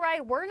say, all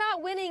right, we're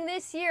not winning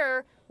this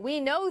year. We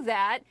know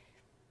that.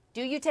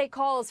 Do you take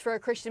calls for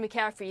a Christian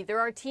McCaffrey? There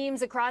are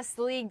teams across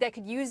the league that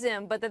could use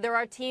him, but there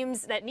are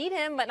teams that need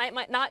him, but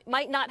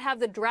might not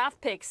have the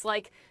draft picks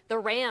like the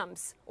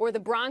Rams or the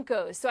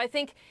Broncos. So I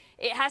think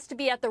it has to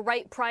be at the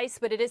right price,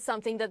 but it is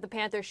something that the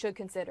Panthers should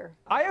consider.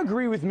 I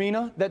agree with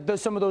Mina that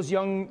some of those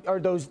young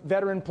or those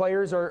veteran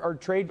players are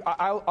trade.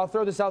 I'll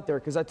throw this out there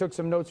because I took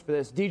some notes for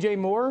this. DJ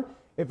Moore,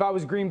 if I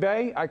was Green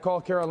Bay, I'd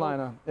call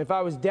Carolina. If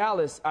I was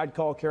Dallas, I'd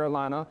call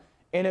Carolina.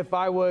 And if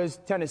I was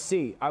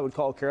Tennessee, I would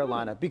call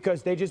Carolina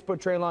because they just put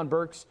Treylon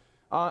Burks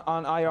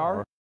on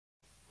IR.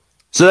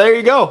 So there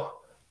you go.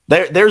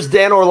 There's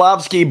Dan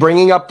Orlovsky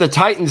bringing up the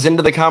Titans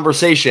into the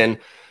conversation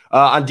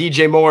on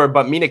DJ Moore,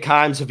 but Mina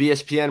Kimes of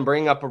ESPN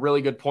bringing up a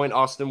really good point,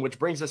 Austin, which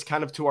brings us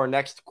kind of to our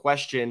next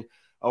question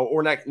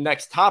or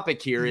next topic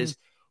here is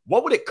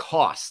what would it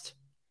cost?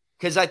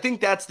 Because I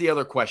think that's the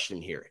other question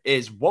here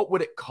is what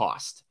would it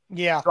cost?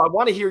 Yeah. So I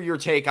want to hear your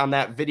take on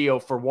that video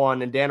for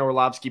one, and Dan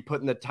Orlovsky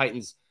putting the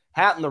Titans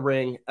hat in the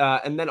ring,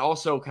 and then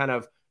also kind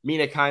of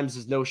Mina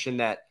Kimes' notion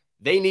that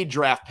they need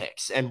draft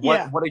picks and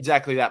what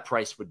exactly that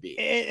price would be.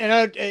 And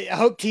I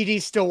hope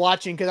TD's still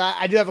watching because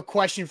I do have a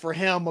question for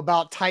him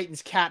about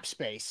Titans cap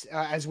space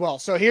as well.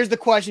 So here's the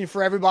question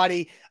for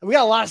everybody. We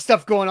got a lot of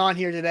stuff going on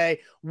here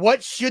today.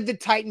 What should the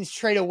Titans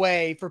trade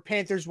away for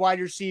Panthers wide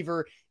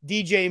receiver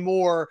DJ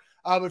Moore?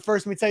 But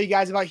first, let me tell you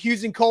guys about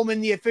Hughes and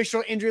Coleman, the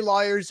official injury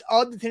lawyers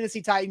of the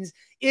Tennessee Titans.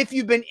 If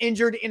you've been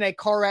injured in a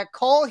car wreck,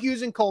 call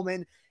Hughes and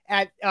Coleman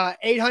at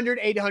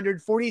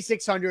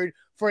 800-800-4600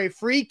 for a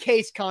free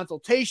case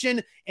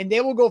consultation, and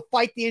they will go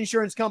fight the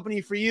insurance company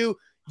for you.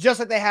 just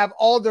like they have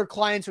all their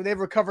clients where they've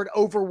recovered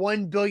over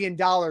 $1 billion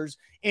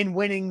in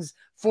winnings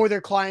for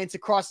their clients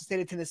across the state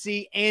of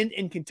Tennessee and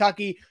in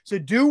Kentucky. So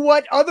do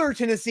what other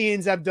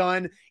Tennesseans have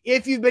done.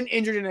 If you've been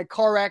injured in a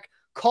car wreck,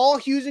 call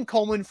Hughes and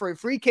Coleman for a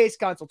free case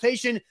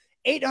consultation.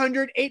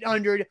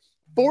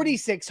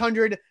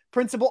 800-800-4600,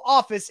 principal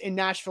office in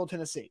Nashville,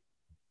 Tennessee.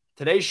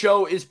 Today's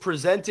show is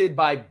presented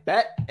by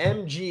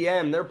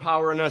BetMGM. They're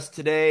powering us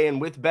today. And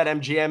with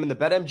BetMGM and the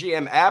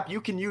BetMGM app, you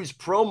can use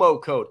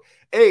promo code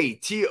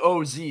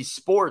ATOZ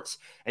Sports,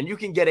 and you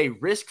can get a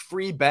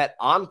risk-free bet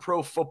on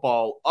pro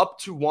football up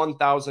to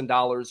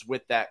 $1,000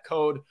 with that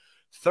code.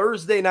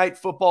 Thursday night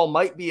football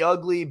might be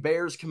ugly.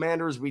 Bears,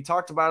 Commanders, we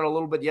talked about it a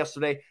little bit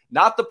yesterday.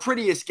 Not the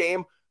prettiest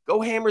game.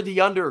 Go hammer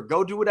the under.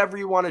 Go do whatever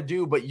you want to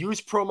do, but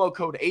use promo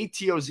code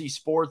ATOZ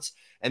Sports,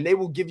 and they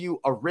will give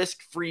you a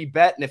risk-free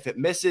bet. And if it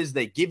misses,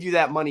 they give you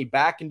that money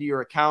back into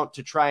your account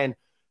to try and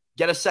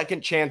get a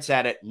second chance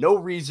at it. No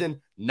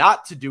reason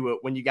not to do it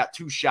when you got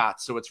two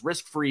shots. So it's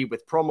risk-free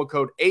with promo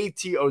code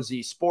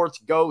ATOZ Sports.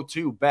 Go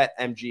to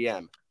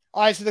BetMGM.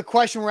 All right, so the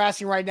question we're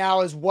asking right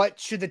now is, what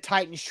should the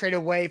Titans trade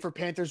away for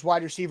Panthers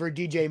wide receiver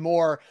DJ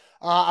Moore?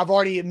 I've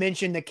already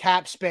mentioned the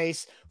cap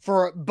space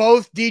for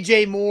both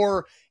DJ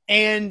Moore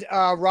and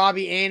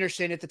Robbie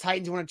Anderson. If the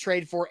Titans want to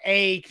trade for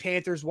a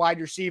Panthers wide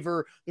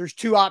receiver, there's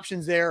two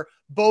options there.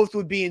 Both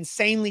would be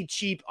insanely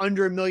cheap,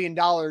 under $1 million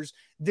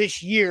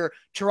this year.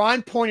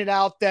 Teron pointed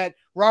out that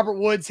Robert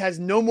Woods has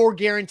no more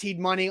guaranteed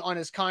money on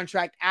his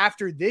contract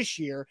after this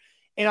year.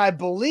 And I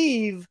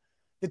believe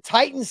the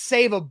Titans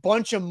save a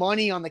bunch of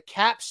money on the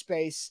cap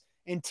space.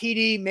 And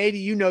TD, maybe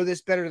you know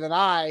this better than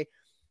I.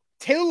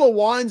 Taylor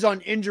Lewan's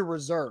on injured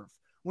reserve.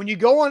 When you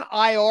go on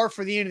IR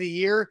for the end of the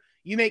year,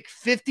 you make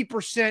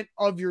 50%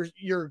 of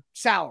your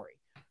salary,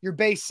 your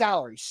base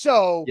salary.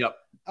 So,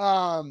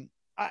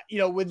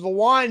 with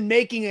Lewan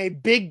making a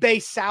big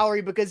base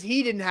salary because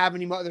he didn't have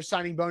any other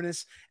signing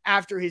bonus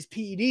after his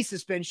PED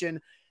suspension,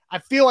 I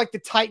feel like the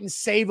Titans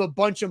save a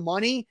bunch of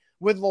money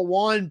with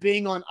Lewan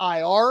being on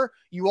IR.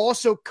 You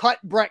also cut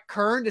Brett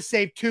Kern to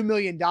save $2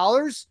 million.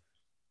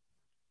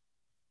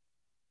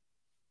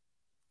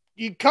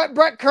 You cut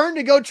Brett Kern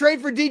to go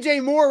trade for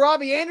DJ Moore,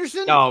 Robbie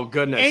Anderson. Oh,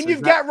 goodness. And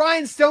you've got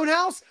Ryan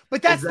Stonehouse.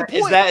 But that's the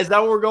point. Is that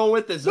what we're going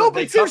with? But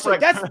seriously,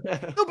 that's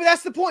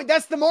the point.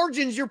 That's the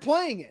margins you're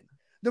playing in.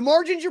 The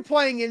margins you're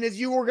playing in is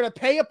you were going to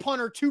pay a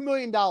punter $2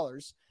 million,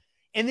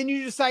 and then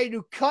you decided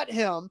to cut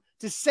him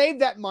to save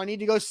that money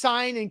to go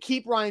sign and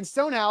keep Ryan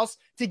Stonehouse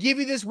to give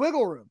you this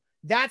wiggle room.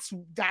 That's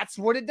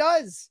what it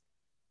does.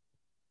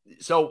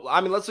 So, I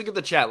mean, let's look at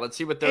the chat. Let's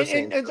see what they're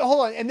saying. And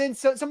hold on. And then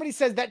somebody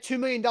says that $2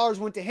 million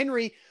went to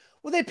Henry.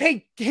 Well, they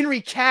paid Henry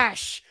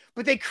cash,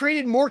 but they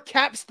created more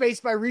cap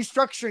space by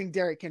restructuring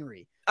Derrick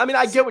Henry. I mean,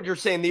 I get what you're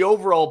saying. The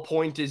overall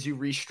point is you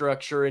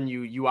restructure and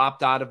you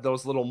opt out of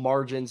those little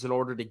margins in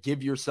order to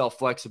give yourself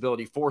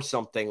flexibility for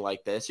something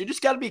like this. You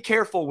just got to be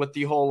careful with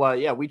the whole,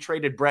 we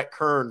traded Brett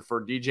Kern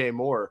for DJ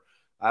Moore.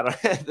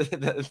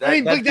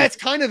 That's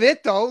kind of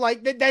it, though.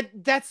 Like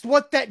that's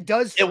what that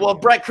does. Well,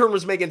 Brett Kern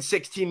was making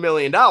 $16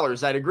 million.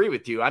 I'd agree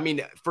with you. I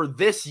mean, for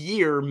this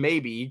year,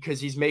 maybe because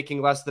he's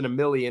making less than $1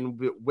 million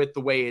with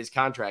the way his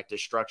contract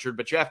is structured.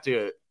 But you have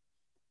to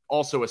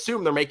also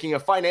assume they're making a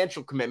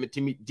financial commitment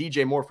to meet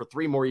DJ Moore for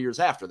 3 more years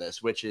after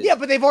this, which is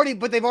but they've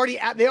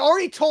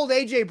already told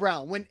AJ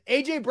Brown when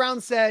AJ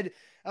Brown said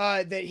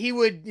that he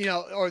would,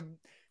 or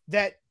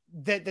that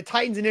the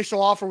Titans'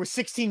 initial offer was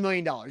 $16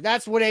 million.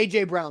 That's what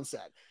AJ Brown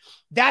said.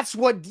 That's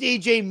what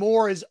DJ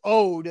Moore is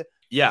owed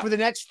for the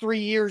next 3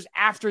 years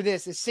after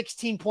this is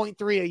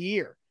 16.3 a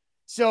year.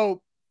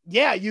 So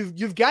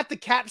you've got the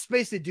cap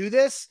space to do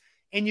this,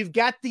 and you've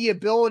got the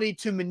ability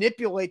to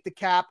manipulate the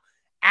cap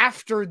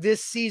after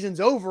this season's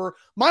over.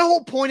 My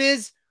whole point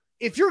is,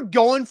 if you're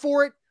going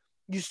for it,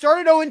 you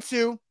started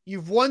 0-2,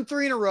 you've won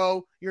 3 in a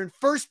row, you're in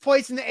first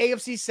place in the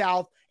AFC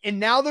South, and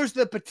now there's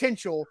the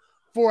potential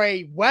for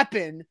a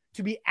weapon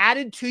to be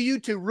added to you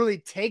to really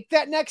take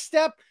that next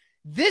step.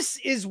 This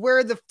is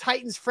where the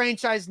Titans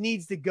franchise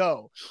needs to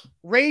go.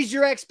 Raise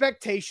your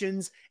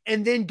expectations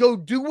and then go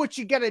do what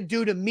you got to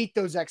do to meet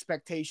those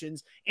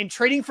expectations. And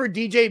trading for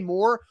DJ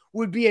Moore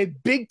would be a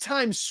big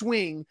time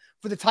swing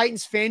for the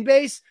Titans fan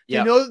base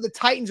to know that the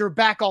Titans are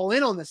back all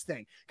in on this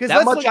thing.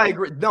 That much I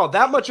agree. No,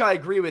 that much I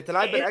agree with. And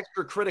I've been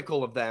extra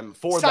critical of them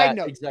for that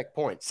exact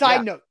point.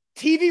 Side note,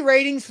 TV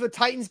ratings for the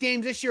Titans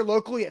games this year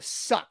locally have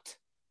sucked.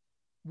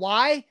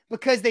 Why?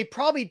 Because they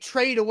probably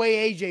traded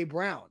away AJ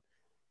Brown.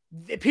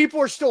 People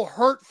are still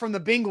hurt from the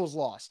Bengals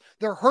loss.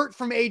 They're hurt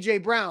from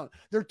AJ Brown.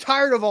 They're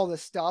tired of all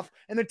this stuff,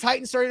 and the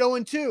Titans started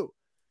 0-2.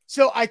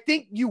 So I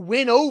think you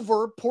win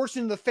over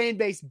portion of the fan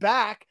base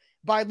back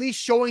by at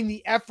least showing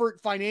the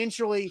effort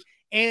financially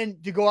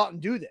and to go out and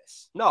do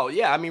this. No,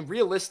 I mean,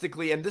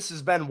 realistically, and this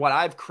has been what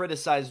I've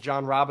criticized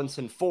John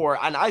Robinson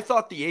for, and I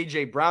thought the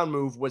AJ Brown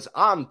move was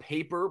on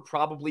paper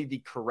probably the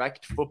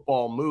correct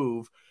football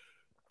move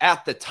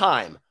at the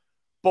time.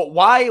 But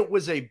why it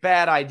was a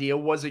bad idea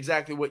was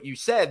exactly what you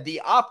said, the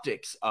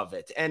optics of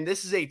it. And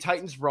this is a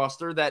Titans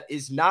roster that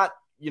is not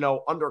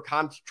under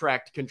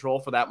contract control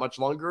for that much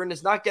longer and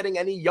is not getting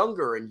any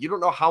younger. And you don't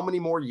know how many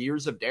more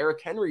years of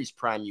Derrick Henry's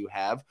prime you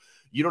have.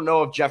 You don't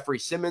know if Jeffrey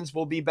Simmons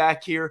will be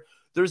back here.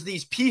 There's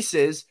these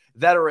pieces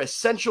that are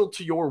essential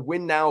to your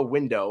win now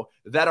window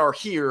that are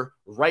here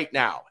right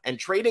now. And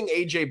trading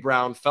A.J.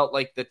 Brown felt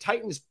like the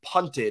Titans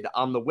punted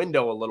on the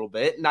window a little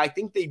bit. And I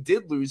think they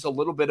did lose a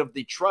little bit of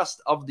the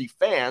trust of the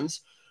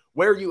fans,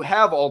 where you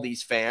have all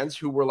these fans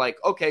who were like,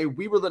 okay,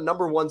 we were the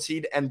number 1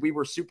 seed and we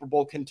were Super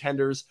Bowl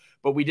contenders,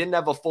 but we didn't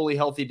have a fully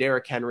healthy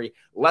Derrick Henry.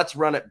 Let's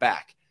run it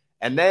back.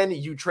 And then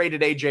you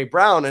traded A.J.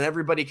 Brown and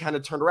everybody kind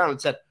of turned around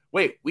and said,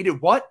 wait, we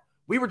did what?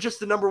 We were just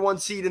the number 1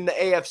 seed in the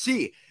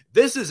AFC.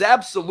 This is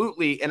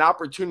absolutely an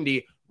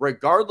opportunity,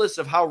 regardless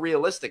of how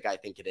realistic I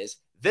think it is.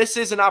 This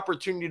is an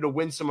opportunity to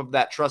win some of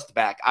that trust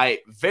back. I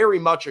very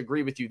much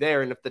agree with you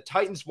there. And if the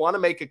Titans want to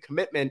make a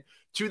commitment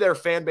to their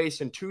fan base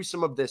and to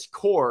some of this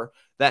core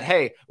that,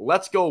 hey,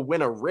 let's go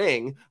win a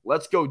ring.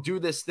 Let's go do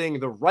this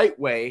thing the right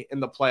way in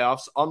the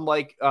playoffs,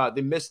 unlike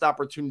the missed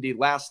opportunity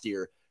last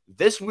year.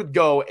 This would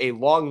go a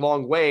long,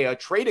 long way,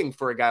 trading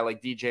for a guy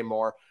like DJ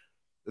Moore.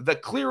 The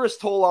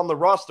clearest hole on the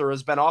roster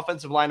has been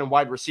offensive line and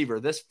wide receiver.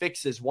 This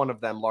fixes one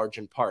of them large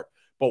in part.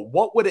 But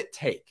what would it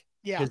take?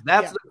 Yeah, because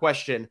that's the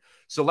question.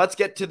 So let's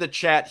get to the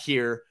chat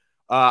here.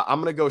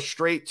 I'm going to go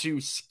straight to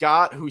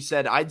Scott, who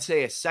said, I'd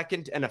say a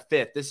 2nd and a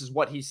 5th. This is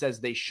what he says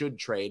they should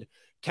trade.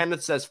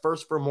 Kenneth says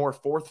 1st for Moore,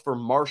 4th for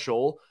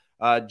Marshall.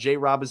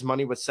 J-Rob is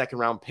money with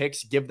 2nd-round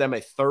picks. Give them a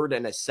 3rd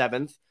and a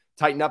 7th.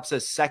 Tighten Up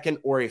says 2nd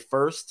or a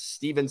 1st.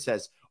 Steven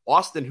says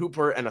Austin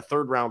Hooper and a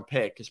 3rd-round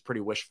pick is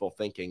pretty wishful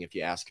thinking, if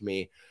you ask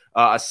me.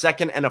 A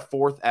 2nd and a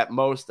 4th at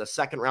most. A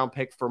 2nd-round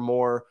pick for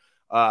Moore.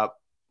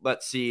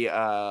 Let's see.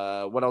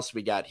 What else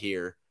we got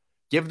here?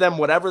 Give them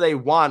whatever they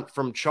want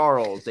from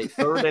Charles. A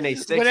 3rd and a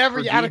 6th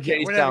whatever, for I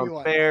DJ whatever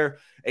sound fair.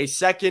 A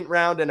 2nd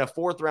round and a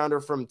 4th rounder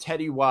from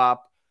Teddy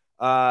Wap.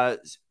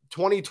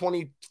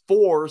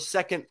 2024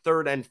 2nd,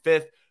 3rd, and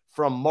 5th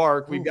from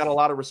Mark. We've got a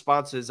lot of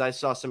responses. I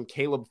saw some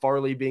Caleb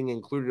Farley being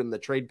included in the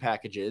trade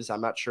packages.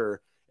 I'm not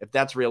sure if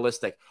that's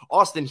realistic.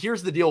 Austin,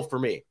 here's the deal for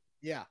me.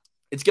 Yeah.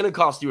 It's going to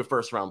cost you a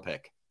 1st-round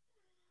pick.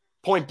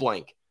 Point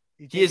blank.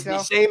 He is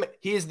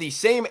the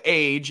same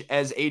age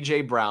as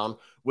A.J. Brown,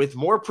 with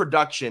more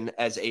production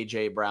as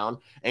A.J. Brown,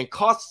 and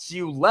costs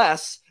you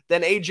less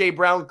than A.J.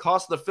 Brown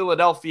cost the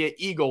Philadelphia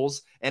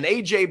Eagles, and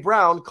A.J.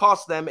 Brown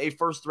cost them a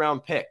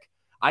 1st-round pick.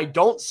 I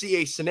don't see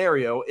a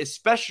scenario,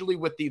 especially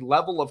with the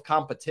level of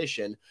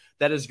competition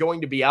that is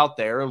going to be out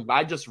there, and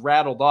I just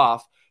rattled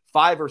off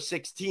 5 or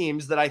 6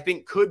 teams that I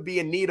think could be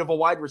in need of a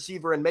wide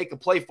receiver and make a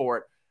play for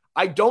it.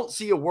 I don't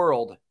see a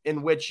world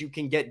in which you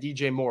can get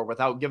DJ Moore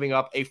without giving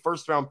up a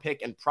 1st-round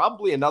pick and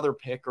probably another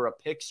pick or a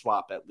pick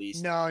swap at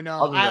least. No,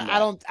 I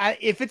don't.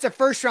 If it's a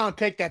 1st-round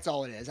pick, that's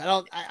all it is.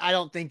 I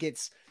don't think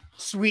it's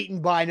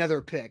sweetened by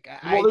another pick.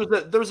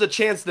 There's a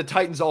chance the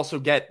Titans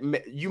also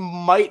you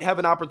might have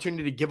an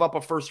opportunity to give up a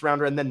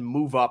 1st-rounder and then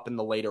move up in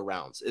the later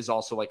rounds is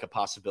also like a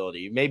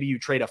possibility. Maybe you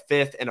trade a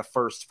 5th and a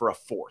 1st for a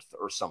 4th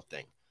or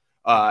something,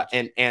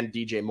 and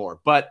DJ Moore.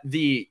 But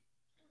I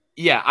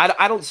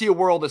don't see a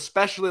world,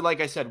 especially like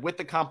I said, with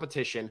the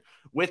competition,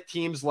 with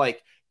teams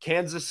like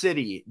Kansas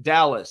City,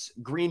 Dallas,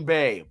 Green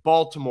Bay,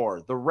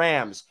 Baltimore, the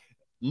Rams,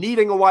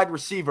 needing a wide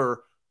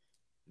receiver.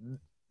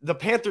 The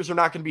Panthers are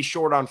not going to be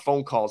short on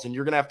phone calls, and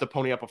you're going to have to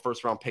pony up a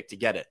 1st-round pick to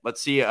get it. Let's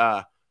see.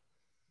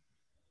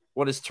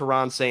 What is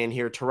Tehran saying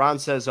here? Tehran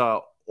says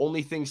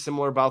only thing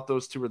similar about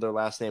those two are their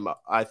last name.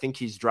 I think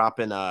he's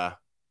dropping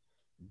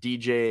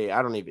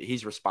DJ.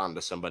 He's responding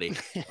to somebody.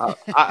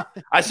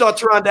 I saw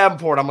Tehran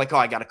Davenport. I'm like,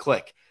 I got to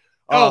click.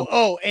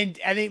 And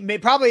I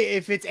think probably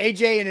if it's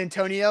AJ and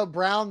Antonio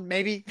Brown,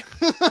 maybe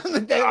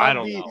I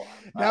don't know.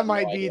 That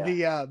might be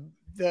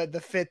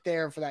the fit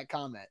there for that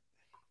comment.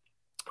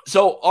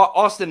 So,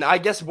 Austin, I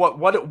guess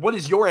what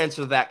is your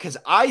answer to that? Because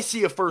I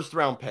see a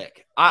 1st-round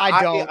pick.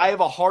 I have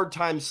a hard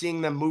time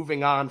seeing them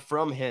moving on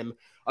from him.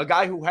 A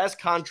guy who has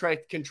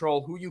contract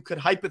control, who you could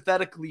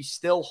hypothetically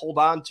still hold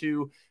on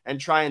to and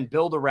try and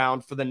build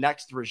around for the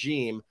next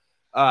regime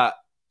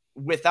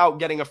without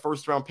getting a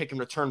 1st-round pick in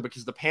return,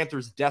 because the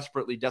Panthers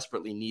desperately,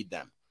 desperately need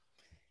them.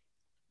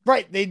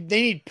 Right. They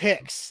need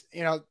picks,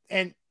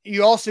 and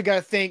you also got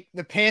to think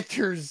the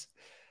Panthers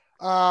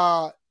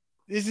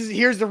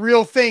here's the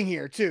real thing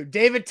here too.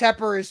 David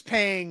Tepper is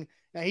paying.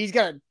 Now he's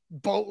got a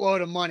boatload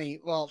of money.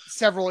 Well,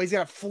 he's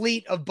got a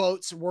fleet of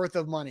boats worth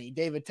of money.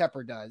 David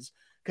Tepper does,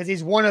 because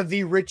he's one of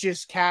the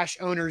richest cash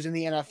owners in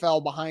the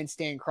NFL behind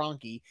Stan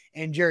Kroenke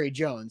and Jerry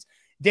Jones.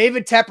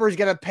 David Tepper is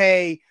going to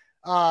pay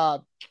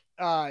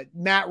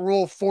Matt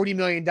Rule $40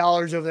 million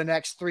over the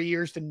next 3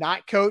 years to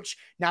not coach.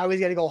 Now he's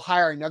got to go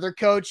hire another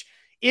coach.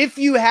 If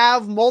you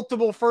have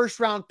multiple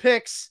 1st-round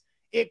picks,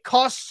 it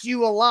costs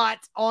you a lot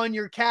on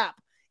your cap.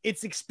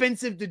 It's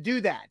expensive to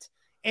do that.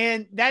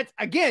 And that's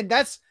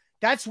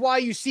why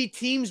you see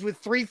teams with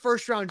 3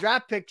 1st-round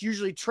draft picks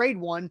usually trade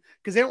one,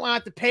 because they don't want to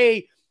have to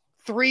pay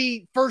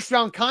 3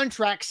 1st-round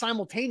contracts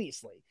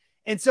simultaneously.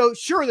 And so,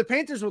 sure, the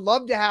Panthers would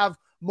love to have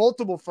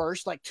multiple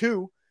firsts, like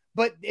 2,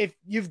 But if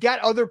you've got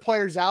other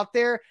players out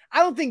there, I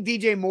don't think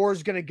DJ Moore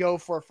is going to go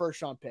for a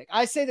first-round pick.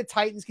 I say the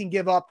Titans can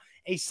give up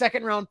a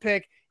second-round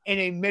pick and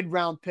a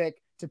mid-round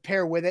pick to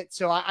pair with it.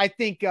 So I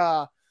think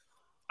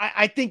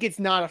I think it's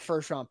not a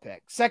first-round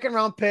pick.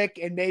 Second-round pick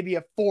and maybe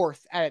a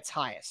fourth at its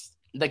highest.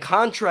 The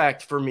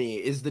contract for me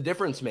is the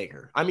difference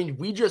maker. I mean,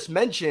 we just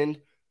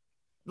mentioned,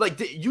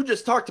 you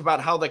just talked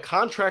about how the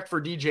contract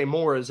for DJ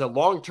Moore is a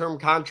long-term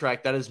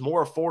contract that is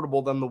more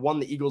affordable than the one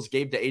the Eagles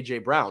gave to A.J.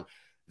 Brown.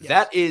 Yes.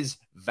 That is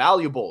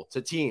valuable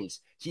to teams.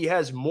 He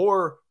has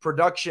more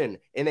production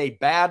in a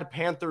bad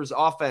Panthers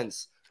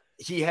offense.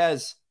 He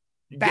has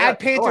bad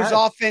Panthers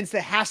offense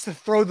that has to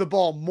throw the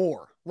ball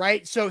more,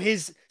 right? So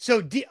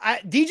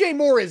DJ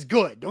Moore is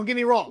good. Don't get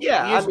me wrong.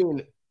 Yeah,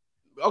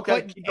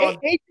 okay.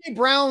 A.J.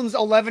 Brown's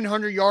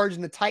 1,100 yards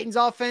in the Titans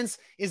offense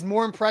is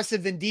more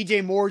impressive than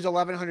DJ Moore's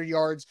 1,100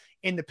 yards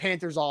in the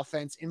Panthers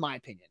offense, in my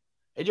opinion.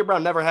 A.J.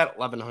 Brown never had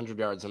 1,100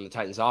 yards in the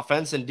Titans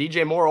offense, and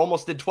DJ Moore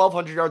almost did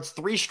 1,200 yards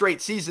 3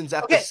 straight seasons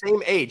at the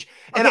same age.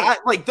 And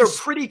they're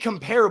pretty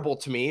comparable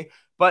to me,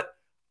 but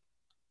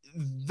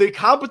the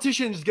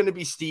competition is going to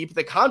be steep.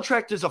 The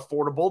contract is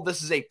affordable.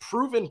 This is a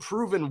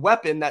proven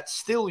weapon that's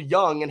still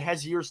young and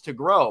has years to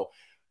grow.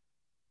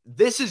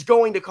 This is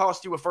going to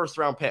cost you a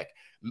first-round pick.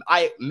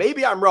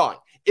 Maybe I'm wrong.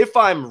 If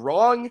I'm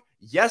wrong,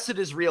 yes, it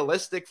is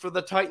realistic for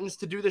the Titans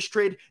to do this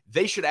trade.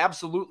 They should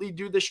absolutely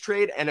do this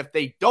trade. And if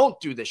they don't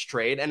do this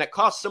trade and it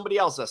costs somebody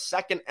else a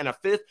second and a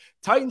fifth,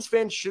 Titans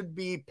fans should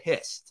be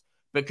pissed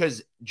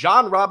because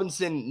John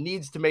Robinson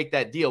needs to make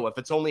that deal if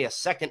it's only a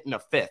second and a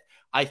fifth.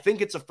 I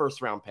think it's a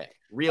first-round pick,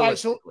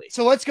 realistically. Right,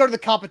 so let's go to the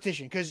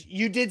competition because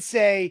you did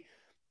say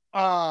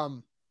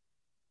Rams,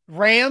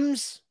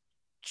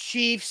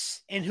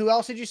 Chiefs, and who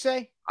else did you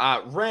say?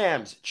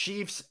 Rams,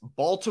 Chiefs,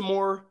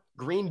 Baltimore,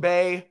 Green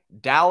Bay,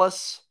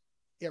 Dallas.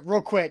 Yeah,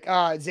 real quick.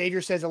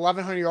 Xavier says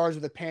 1,100 yards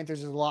with the Panthers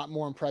is a lot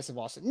more impressive,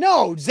 Austin.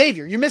 No,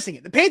 Xavier, you're missing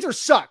it. The Panthers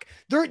suck.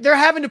 They're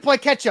having to play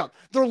catch up.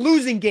 They're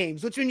losing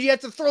games, which means you have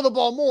to throw the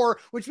ball more,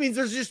 which means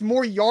there's just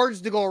more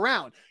yards to go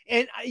around.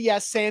 And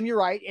yes, Sam, you're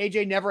right.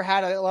 AJ never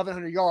had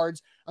 1,100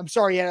 yards. I'm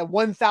sorry, he had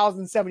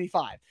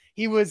 1,075.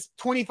 He was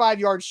 25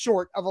 yards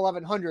short of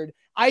 1,100.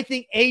 I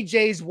think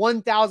AJ's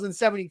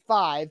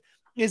 1,075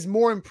 is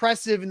more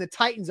impressive in the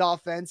Titans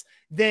offense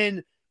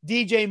than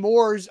DJ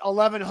Moore's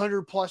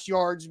 1,100 plus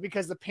yards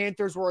because the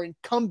Panthers were in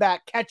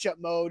comeback catch-up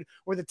mode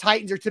where the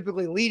Titans are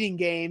typically leading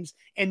games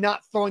and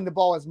not throwing the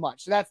ball as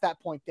much. So that's that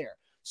point there.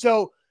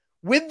 So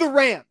with the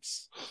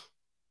Rams,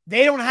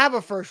 they don't have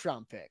a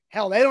first-round pick.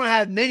 Hell, they don't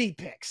have many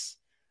picks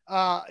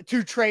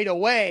to trade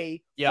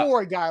away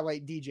for a guy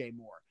like DJ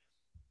Moore.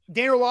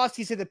 Daniel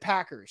Orlovsky said the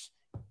Packers.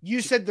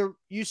 You said the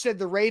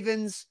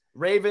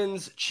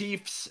Ravens,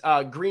 Chiefs,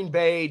 Green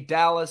Bay,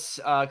 Dallas,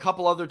 a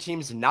couple other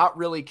teams, not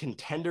really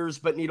contenders,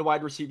 but need a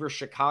wide receiver,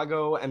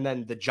 Chicago. And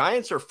then the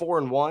Giants are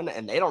 4-1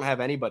 and they don't have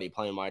anybody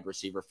playing wide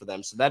receiver for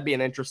them. So that'd be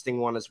an interesting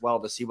one as well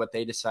to see what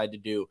they decide to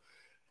do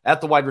at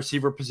the wide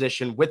receiver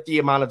position with the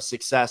amount of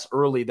success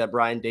early that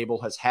Brian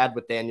Daboll has had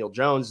with Daniel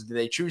Jones. Do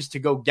they choose to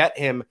go get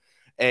him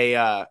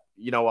a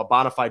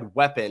bona fide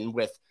weapon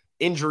with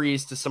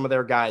injuries to some of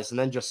their guys and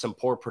then just some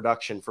poor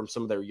production from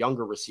some of their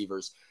younger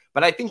receivers?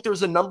 But I think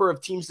there's a number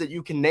of teams that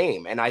you can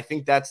name, and I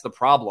think that's the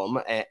problem,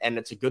 and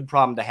it's a good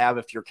problem to have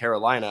if you're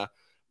Carolina.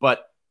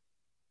 But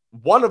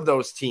one of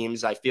those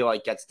teams I feel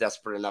like gets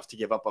desperate enough to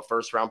give up a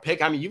first-round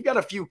pick. I mean, you've got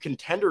a few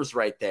contenders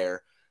right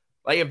there.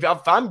 Like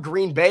if I'm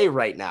Green Bay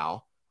right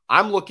now,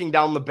 I'm looking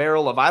down the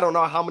barrel of I don't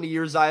know how many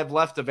years I have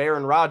left of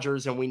Aaron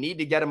Rodgers, and we need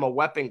to get him a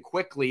weapon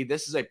quickly.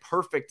 This is a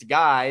perfect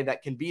guy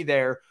that can be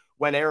there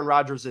when Aaron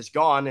Rodgers is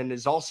gone and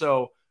is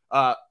also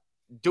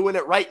doing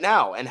it right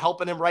now and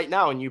helping him right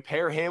now. And you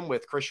pair him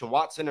with Christian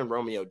Watson and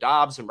Romeo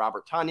Doubs and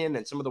Robert Tonyan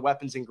and some of the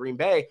weapons in Green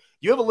Bay,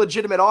 you have a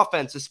legitimate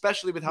offense,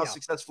 especially with how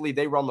successfully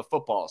they run the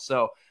football.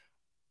 So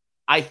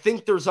I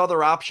think there's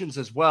other options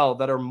as well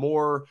that are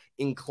more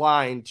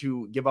inclined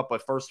to give up a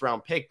first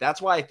round pick.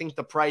 That's why I think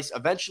the price,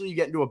 eventually you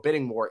get into a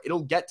bidding war,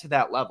 it'll get to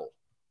that level.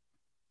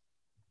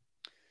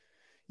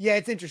 Yeah,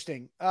 it's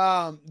interesting.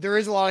 There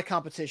is a lot of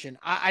competition.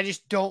 I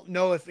just don't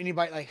know if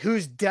anybody like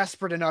who's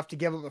desperate enough to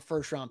give up a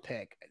first round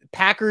pick.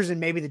 Packers and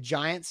maybe the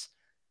Giants.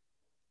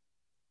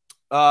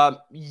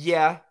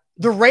 Yeah.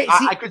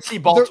 I could see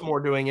Baltimore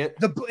doing it.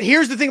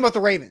 Here's the thing about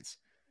the Ravens,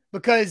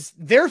 because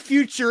their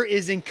future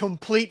is in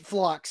complete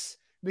flux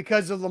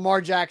because of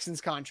Lamar Jackson's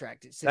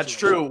contract situation. That's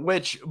true.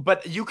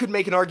 But you could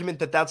make an argument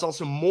that that's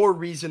also more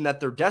reason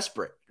that they're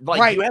desperate.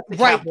 Like you have to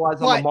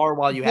capitalize on Lamar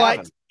while you have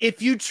him. If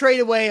you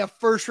trade away a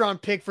first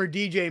round pick for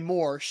DJ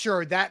Moore,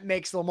 sure, that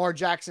makes Lamar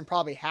Jackson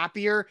probably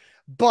happier,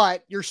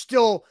 but you're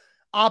still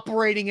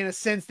operating in a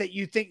sense that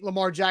you think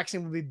Lamar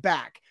Jackson will be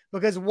back.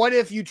 Because what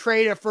if you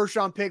trade a first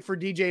round pick for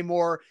DJ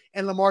Moore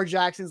and Lamar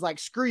Jackson's like,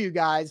 screw you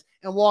guys,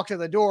 and walks out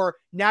the door?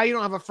 Now you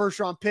don't have a first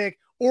round pick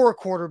or a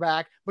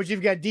quarterback, but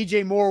you've got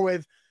DJ Moore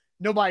with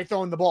nobody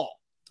throwing the ball.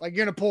 Like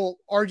you're going to pull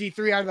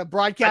RG3 out of the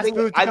broadcast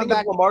booth to I come think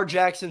back? if Lamar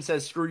Jackson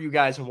says screw you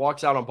guys and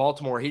walks out on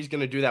Baltimore, he's going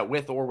to do that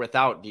with or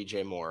without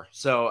DJ Moore.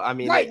 So, I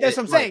mean, right, that's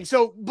what I'm saying.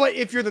 So, but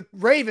if you're the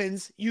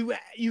Ravens, you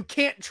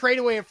can't trade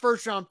away a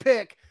first-round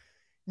pick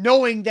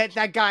knowing that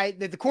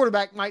the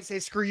quarterback might say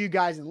screw you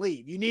guys and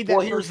leave. You need that.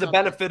 Well, here's the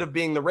benefit of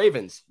being the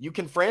Ravens. You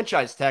can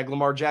franchise tag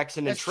Lamar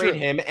Jackson and trade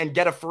him and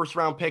get a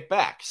first-round pick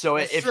back. So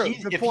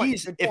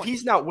if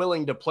he's not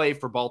willing to play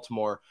for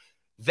Baltimore,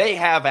 they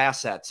have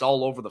assets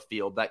all over the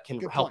field that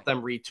can help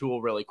them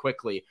retool really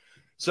quickly.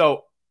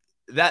 So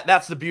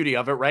that's the beauty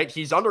of it, right?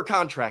 He's under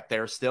contract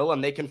there still,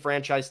 and they can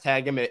franchise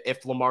tag him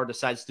if Lamar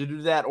decides to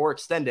do that or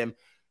extend him.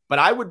 But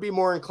I would be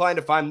more inclined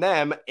if I'm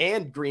them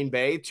and Green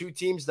Bay, two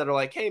teams that are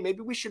like, hey,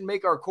 maybe we should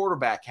make our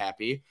quarterback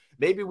happy.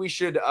 Maybe we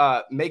should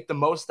make the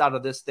most out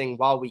of this thing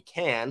while we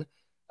can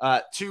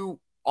to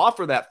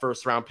offer that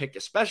first-round pick,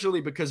 especially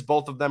because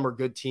both of them are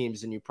good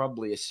teams, and you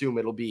probably assume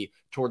it'll be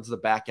towards the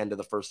back end of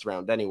the first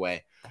round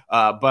anyway.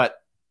 But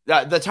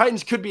the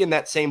Titans could be in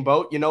that same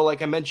boat. You know,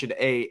 like I mentioned,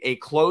 a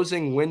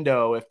closing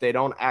window if they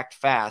don't act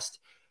fast.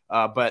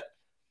 But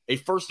a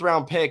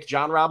first-round pick,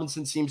 John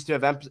Robinson seems to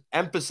have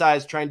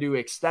emphasized trying to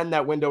extend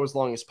that window as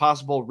long as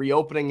possible,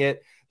 reopening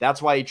it. That's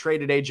why he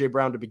traded A.J.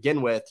 Brown to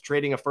begin with.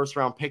 Trading a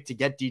first-round pick to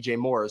get DJ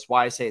Moore is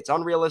why I say it's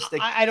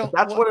unrealistic.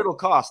 That's what it'll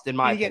cost, in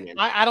my opinion.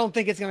 I don't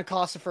think it's going to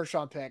cost a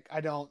first-round pick.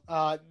 I don't.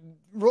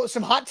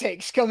 Some hot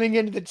takes coming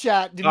into the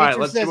chat. All right,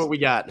 let's see what we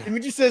got.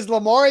 Dimitri says,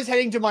 Lamar is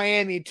heading to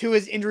Miami.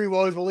 His injury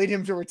woes will lead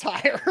him to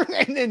retire.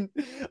 And then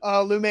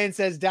Luman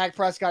says, Dak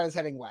Prescott is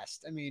heading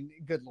west. I mean,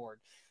 good Lord.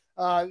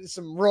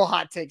 Some real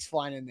hot takes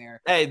flying in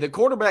there. Hey, the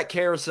quarterback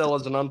carousel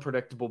is an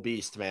unpredictable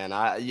beast, man.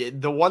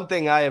 The one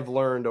thing I have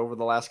learned over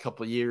the last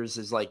couple of years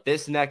is like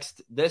this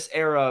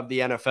era of the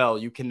NFL,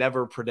 you can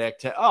never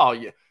predict.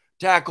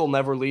 Dak will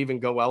never leave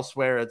and go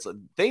elsewhere.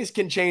 Things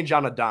can change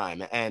on a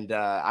dime, and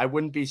I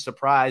wouldn't be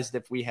surprised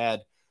if we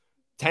had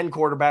 10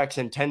 quarterbacks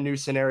and 10 new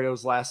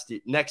scenarios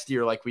next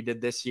year, like we did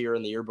this year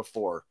and the year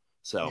before.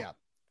 So, yeah.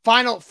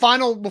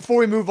 Final before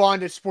we move on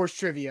to sports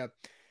trivia.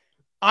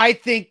 I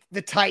think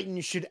the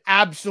Titans should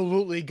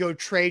absolutely go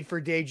trade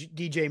for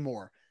DJ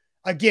Moore.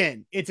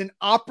 Again, it's an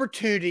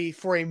opportunity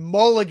for a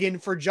mulligan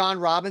for John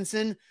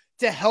Robinson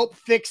to help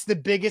fix the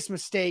biggest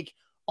mistake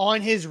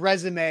on his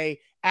resume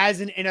as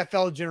an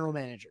NFL general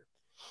manager.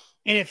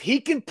 And if he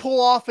can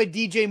pull off a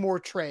DJ Moore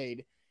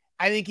trade,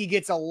 I think he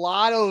gets a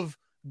lot of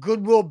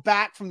goodwill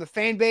back from the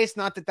fan base.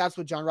 Not that that's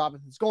what John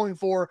Robinson's going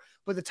for,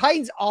 but the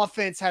Titans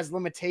offense has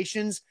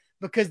limitations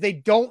because they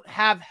don't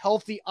have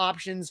healthy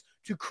options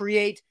to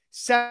create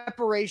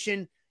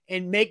separation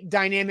and make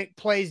dynamic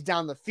plays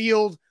down the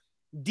field.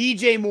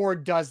 DJ Moore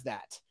does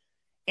that.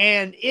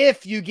 And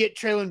if you get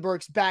Treylon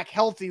Burks back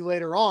healthy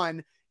later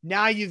on,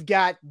 now you've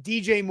got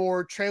DJ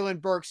Moore, Treylon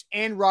Burks,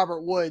 and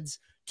Robert Woods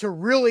to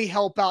really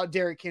help out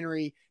Derrick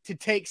Henry to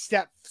take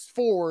steps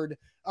forward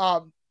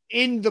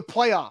in the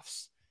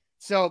playoffs.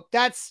 So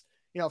that's,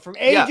 from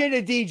AJ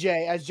to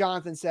DJ, as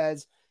Jonathan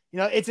says,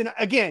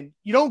 again,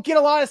 you don't get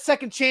a lot of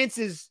second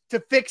chances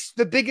to fix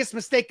the biggest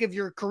mistake of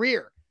your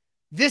career.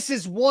 This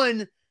is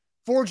one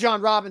for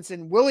John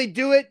Robinson. Will he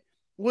do it?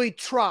 Will he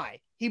try?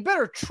 He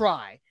better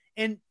try.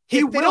 And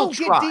he will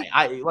try.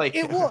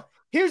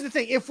 Here's the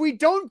thing. If we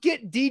don't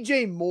get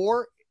DJ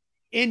Moore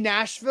in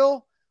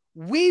Nashville,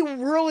 we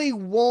really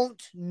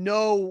won't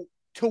know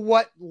to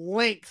what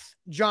length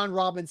John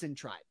Robinson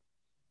tried.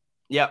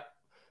 Yep.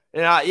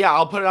 And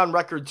I'll put it on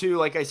record too.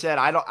 Like I said,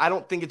 I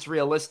don't think it's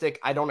realistic.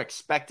 I don't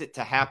expect it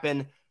to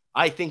happen.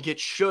 I think it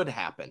should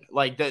happen.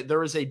 Like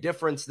there is a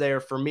difference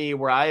there for me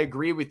where I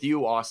agree with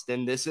you,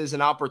 Austin. This is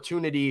an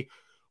opportunity.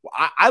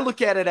 I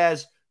look at it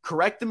as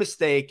correct the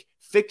mistake,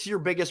 fix your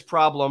biggest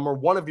problem or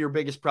one of your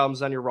biggest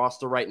problems on your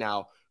roster right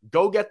now.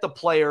 Go get the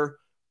player,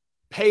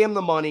 pay him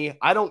the money.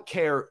 I don't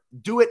care.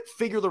 Do it,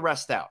 figure the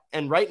rest out.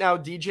 And right now,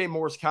 DJ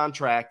Moore's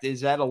contract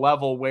is at a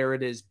level where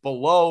it is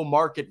below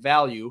market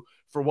value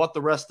for what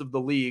the rest of the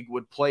league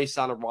would place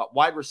on a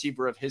wide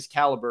receiver of his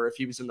caliber if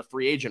he was in the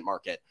free agent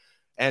market.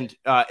 And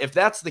if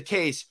that's the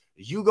case,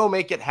 you go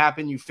make it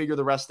happen. You figure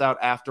the rest out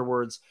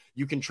afterwards.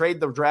 You can trade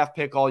the draft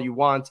pick all you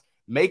want.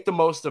 Make the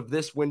most of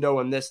this window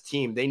and this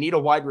team. They need a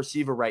wide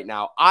receiver right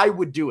now. I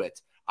would do it.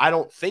 I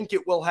don't think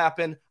it will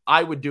happen.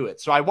 I would do it.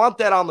 So I want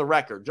that on the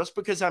record. Just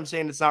because I'm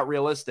saying it's not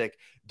realistic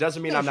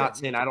doesn't mean I'm not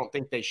saying I don't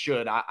think they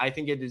should. I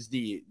think it is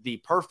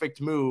the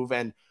perfect move.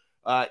 And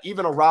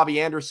even a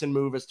Robbie Anderson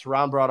move, as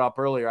Teron brought up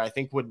earlier, I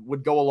think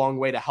would go a long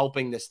way to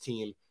helping this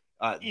team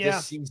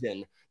this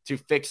season to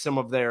fix some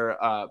of their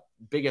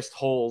biggest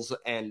holes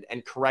and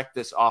correct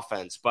this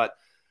offense. But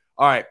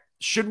all right,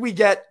 should we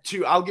get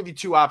to, I'll give you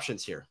two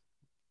options here.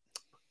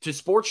 To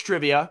sports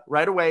trivia,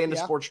 right away into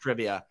sports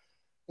trivia.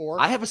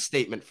 I have a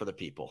statement for the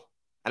people.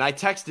 And I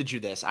texted you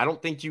this. I don't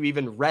think you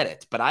even read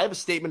it, but I have a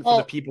statement for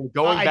the people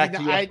going back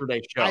to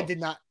yesterday's show. I did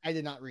not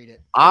read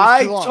it.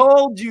 I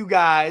told you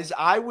guys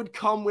I would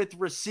come with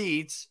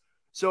receipts.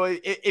 So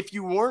if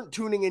you weren't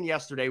tuning in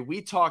yesterday,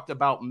 we talked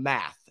about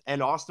math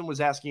and Austin was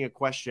asking a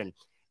question.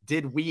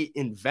 Did we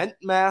invent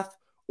math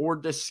or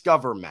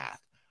discover math?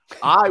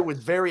 I was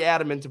very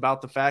adamant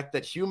about the fact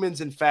that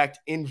humans, in fact,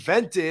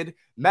 invented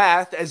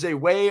math as a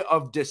way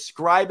of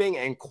describing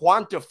and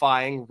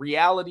quantifying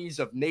realities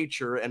of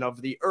nature and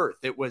of the earth.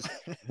 It was,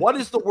 what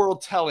is the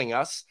world telling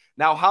us?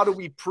 Now, how do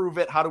we prove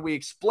it? How do we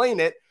explain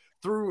it?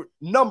 Through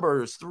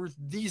numbers, through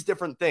these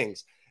different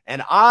things.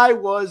 And I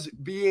was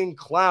being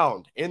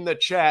clowned in the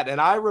chat.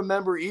 And I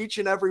remember each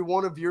and every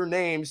one of your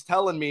names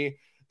telling me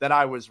that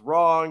I was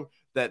wrong,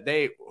 that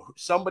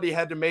somebody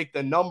had to make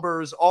the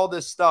numbers, all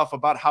this stuff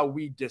about how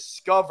we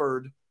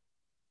discovered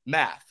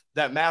math,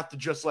 that math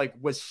just like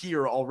was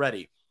here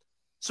already.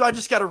 So I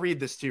just got to read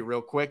this to you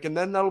real quick, and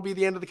then that'll be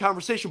the end of the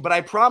conversation. But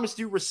I promised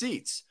you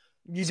receipts.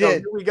 You so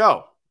did. Here we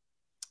go.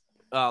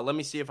 Let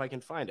me see if I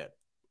can find it.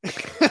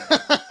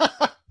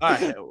 All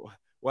right.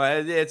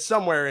 Well, it's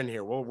somewhere in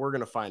here. Well, we're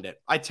going to find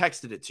it. I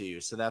texted it to you,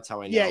 so that's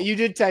how I know. Yeah, you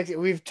did text it.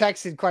 We've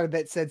texted quite a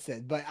bit since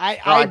then, but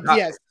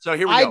yes. So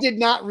here we go. I did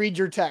not read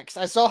your text.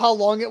 I saw how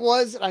long it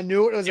was, and I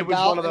knew what it was about. It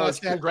was one of those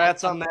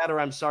congrats on that, or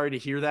I'm sorry to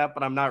hear that,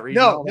 but I'm not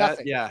reading all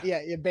nothing. that.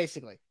 Yeah,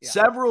 basically. Yeah.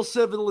 Several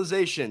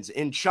civilizations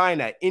in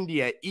China,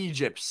 India,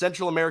 Egypt,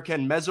 Central America,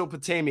 and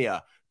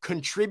Mesopotamia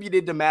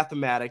contributed to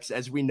mathematics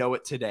as we know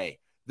it today.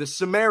 The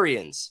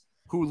Sumerians,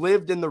 who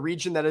lived in the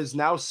region that is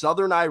now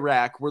southern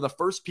Iraq, were the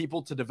first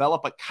people to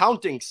develop a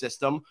counting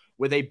system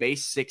with a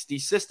base 60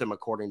 system,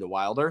 according to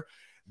Wilder.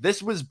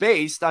 This was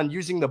based on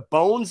using the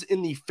bones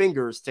in the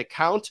fingers to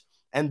count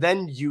and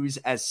then use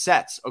as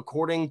sets,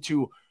 according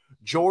to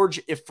George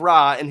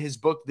Ifrah in his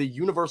book, The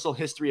Universal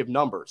History of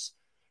Numbers.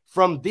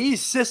 From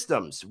these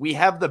systems, we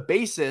have the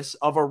basis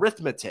of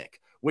arithmetic,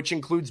 which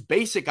includes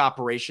basic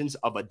operations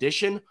of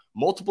addition,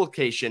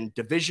 multiplication,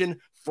 division,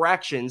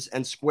 fractions,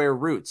 and square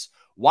roots.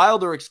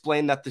 Wilder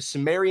explained that the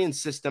Sumerian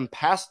system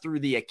passed through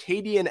the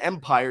Akkadian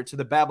Empire to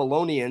the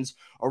Babylonians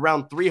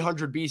around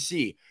 300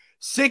 BC.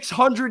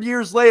 600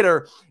 years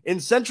later, in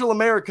Central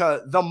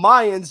America, the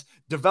Mayans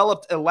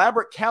developed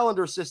elaborate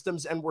calendar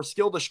systems and were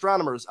skilled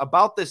astronomers.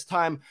 About this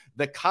time,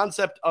 the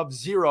concept of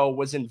zero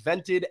was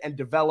invented and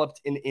developed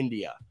in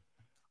India.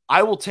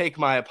 I will take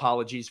my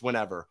apologies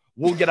whenever.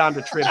 We'll get on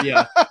to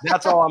trivia.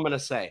 That's all I'm going to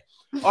say.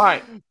 All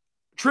right.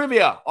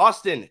 Trivia,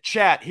 Austin,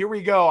 chat, here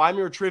we go. I'm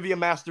your trivia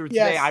master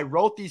today. Yes. I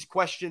wrote these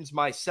questions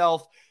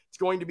myself. It's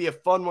going to be a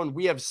fun one.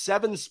 We have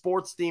 7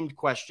 sports-themed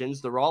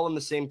questions. They're all in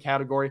the same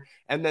category.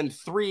 And then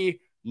 3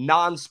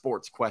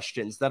 non-sports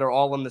questions that are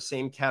all in the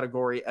same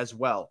category as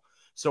well.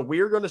 So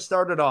we're going to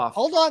start it off.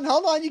 Hold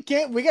on. You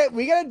can't. We got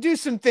to do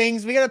some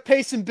things. We got to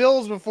pay some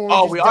bills before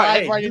we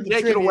dive right into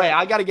trivia. Take it away.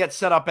 I got to get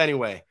set up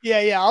anyway.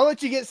 Yeah. I'll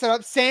let you get set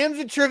up. Sam's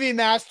a trivia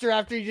master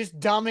after he just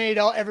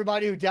dominated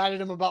everybody who doubted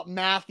him about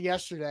math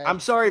yesterday. I'm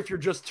sorry if you're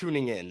just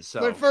tuning in.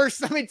 But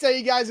first, let me tell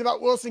you guys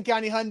about Wilson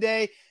County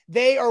Hyundai.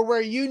 They are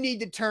where you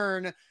need to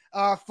turn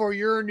for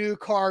your new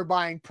car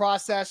buying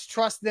process.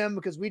 Trust them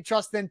because we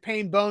trust them.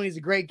 Payne Bone, he's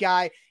a great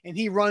guy, and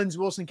he runs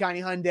Wilson County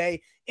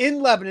Hyundai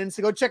in Lebanon.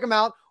 So go check him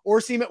out or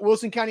see him at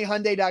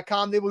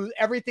wilsoncountyhyundai.com. They will do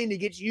everything to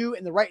get you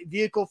in the right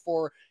vehicle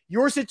for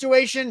your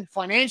situation,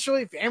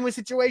 financially, family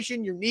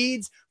situation, your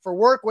needs for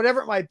work,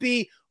 whatever it might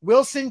be.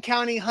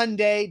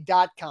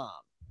 wilsoncountyhyundai.com.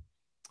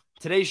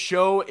 Today's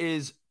show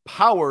is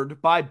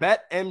powered by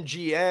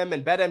BetMGM,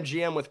 and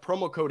BetMGM with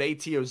promo code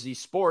ATOZ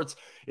Sports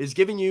is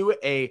giving you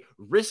a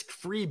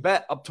risk-free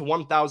bet up to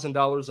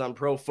 $1,000 on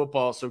pro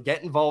football. So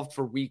get involved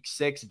for week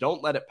 6.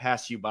 Don't let it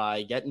pass you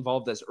by. Get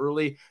involved as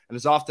early and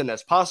as often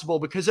as possible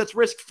because it's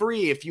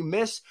risk-free. If you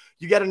miss,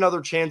 you get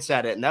another chance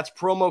at it. And that's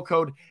promo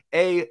code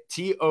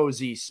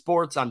ATOZ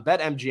Sports on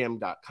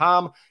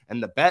BetMGM.com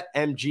and the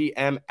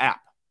BetMGM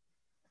app.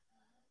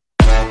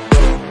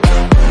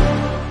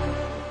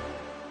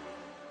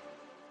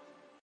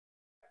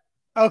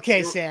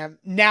 Okay, Sam.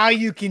 Now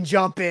you can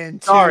jump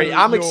in. Sorry,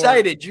 I'm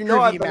excited. You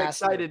know I've been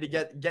excited to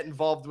get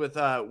involved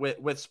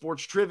with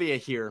sports trivia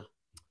here.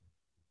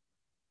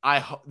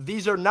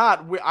 These are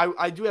not.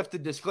 I do have to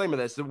disclaimer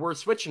this that we're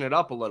switching it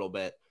up a little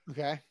bit.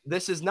 Okay.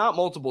 This is not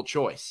multiple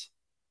choice.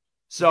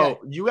 So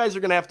you guys are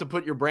gonna have to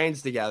put your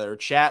brains together,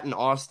 chat and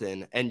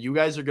Austin, and you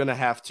guys are gonna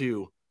have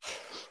to.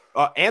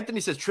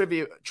 Anthony says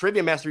trivia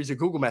master. He's a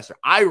Google master.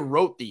 I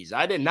wrote these.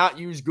 I did not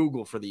use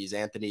Google for these,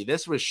 Anthony.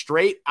 This was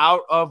straight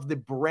out of the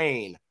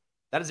brain.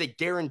 That is a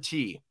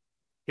guarantee.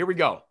 Here we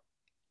go.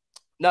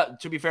 Now,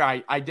 to be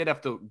fair, I did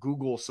have to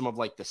Google some of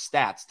like the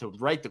stats to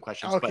write the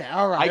questions. Okay, but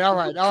all right.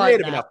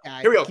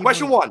 Here we go.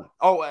 Question 1.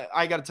 Oh,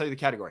 I got to tell you the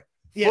category.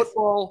 Yes.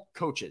 Football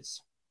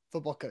coaches.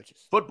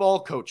 Football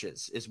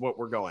coaches is what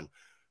we're going.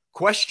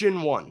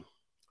 Question 1.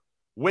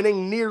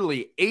 Winning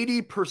nearly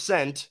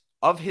 80%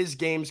 of his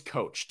games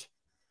coached,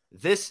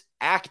 this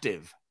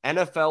active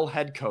NFL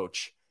head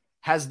coach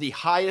has the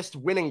highest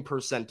winning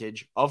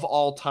percentage of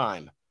all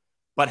time,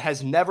 but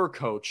has never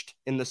coached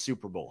in the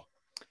Super Bowl.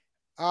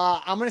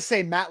 I'm going to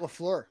say Matt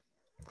LaFleur,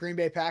 Green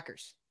Bay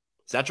Packers.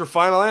 Is that your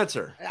final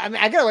answer? I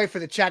mean, I got to wait for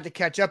the chat to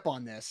catch up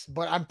on this,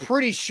 but I'm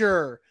pretty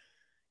sure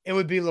it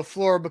would be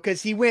LaFleur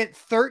because he went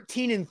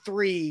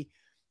 13-3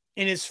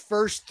 in his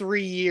first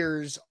 3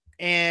 years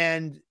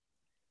and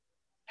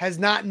has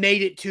not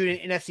made it to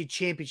an NFC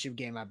Championship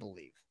game, I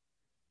believe.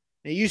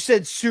 Now, you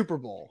said Super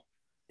Bowl.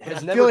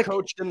 Has never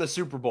coached in the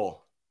Super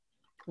Bowl.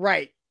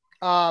 Right.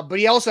 But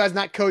he also has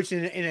not coached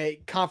in a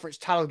conference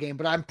title game,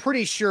 but I'm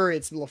pretty sure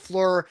it's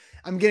LaFleur.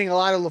 I'm getting a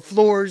lot of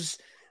LaFleurs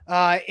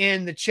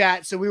in the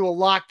chat, so we will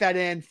lock that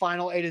in.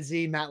 Final A to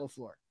Z, Matt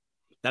LaFleur.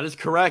 That is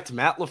correct.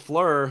 Matt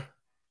LaFleur,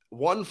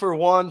 1 for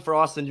 1 for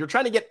Austin. You're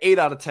trying to get 8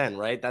 out of 10,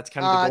 right? That's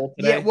kind of the goal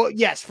today. Yeah, well,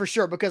 yes, for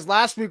sure, because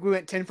last week we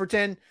went 10 for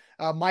 10.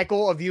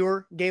 Michael, a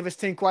viewer, gave us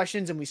 10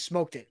 questions and we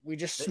smoked it. We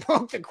just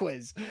smoked the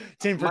quiz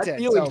 10 for 10. My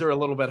feelings are a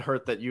little bit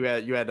hurt that you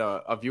had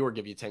a viewer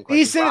give you 10 questions.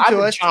 He sent it to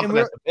us. And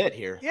we're at the bit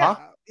here. Yeah,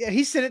 huh? Yeah,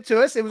 he sent it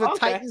to us. It was a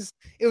Titans.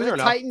 It was Fair a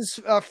enough. Titans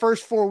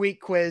first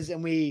 4-week quiz,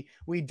 and we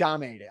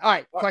dominated. All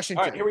right, question 2.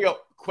 All right, here we go.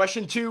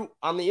 Question 2,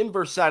 on the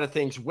inverse side of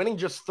things, winning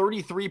just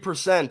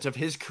 33% of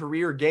his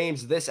career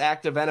games, this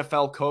active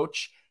NFL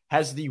coach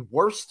has the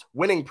worst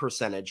winning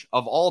percentage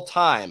of all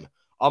time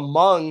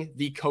among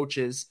the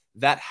coaches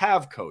that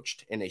have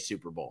coached in a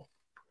Super Bowl.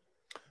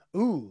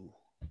 Ooh.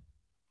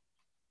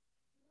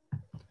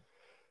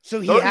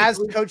 So he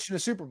has coached in a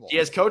Super Bowl. He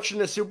has coached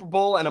in a Super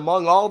Bowl, and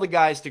among all the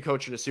guys to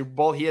coach in a Super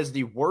Bowl, he has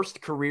the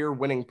worst career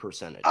winning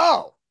percentage.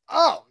 Kyle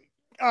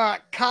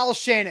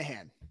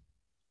Shanahan.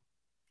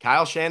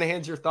 Kyle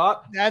Shanahan's your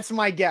thought? That's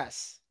my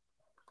guess.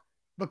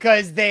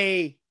 Because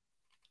they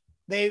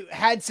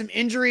had some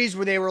injuries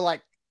where they were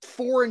like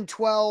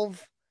 4-12.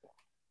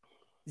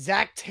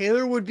 Zach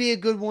Taylor would be a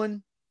good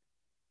one.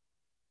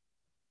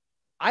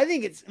 I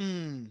think it's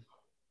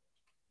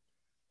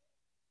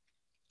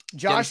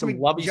Josh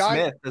Lovie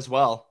Smith as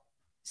well.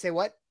 Say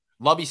what?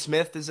 Lovie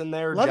Smith is in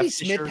there. Lovie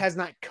Smith has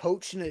not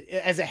coached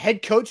as a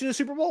head coach in a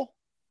Super Bowl?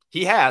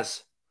 He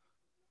has.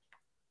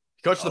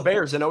 He coached the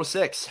Bears in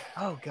 06.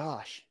 Oh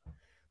gosh.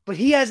 But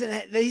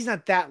he's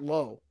not that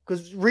low.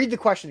 Because read the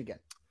question again.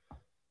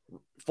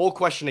 Full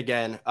question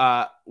again.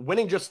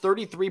 Winning just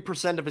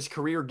 33% of his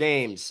career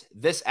games,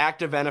 this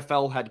active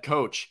NFL head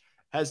coach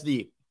has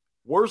the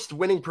worst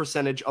winning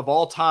percentage of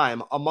all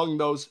time among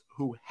those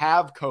who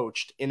have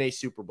coached in a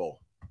Super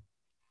Bowl.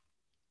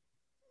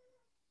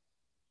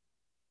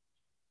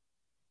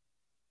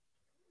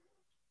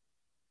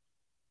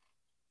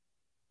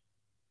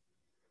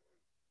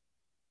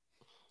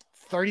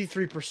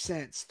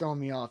 %33's throwing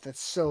me off.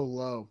 That's so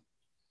low.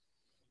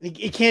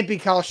 It can't be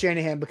Kyle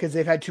Shanahan because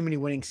they've had too many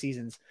winning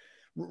seasons.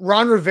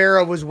 Ron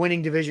Rivera was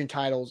winning division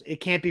titles.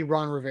 It can't be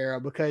Ron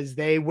Rivera because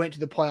they went to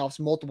the playoffs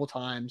multiple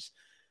times.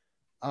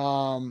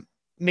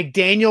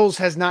 McDaniels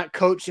has not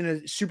coached in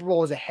a Super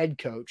Bowl as a head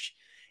coach.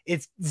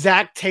 It's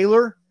Zach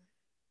Taylor.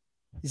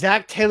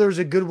 Zach Taylor's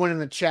a good one in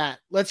the chat.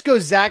 Let's go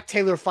Zach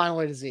Taylor final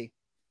A to Z.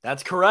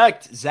 That's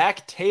correct.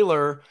 Zach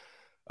Taylor.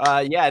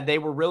 They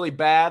were really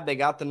bad. They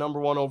got the number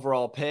 1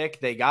 overall pick.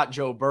 They got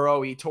Joe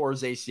Burrow. He tore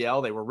his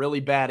ACL. They were really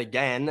bad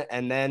again.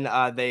 And then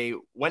they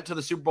went to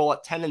the Super Bowl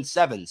at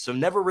 10-7. So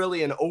never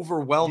really an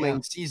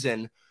overwhelming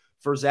season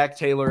for Zach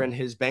Taylor and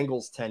his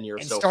Bengals tenure.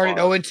 And started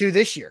 0-2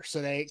 this year.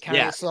 So they kind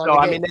of So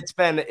I mean, it's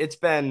been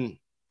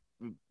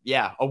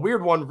a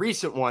weird one,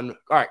 recent one.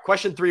 All right,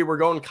 question 3. We're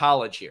going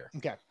college here.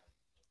 Okay.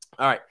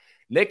 All right.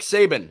 Nick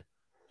Saban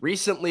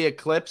recently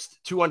eclipsed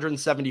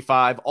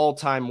 275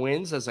 all-time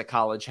wins as a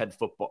college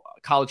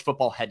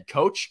football head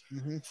coach.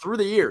 Mm-hmm. Through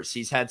the years,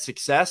 he's had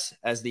success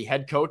as the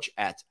head coach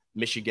at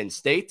Michigan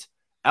State,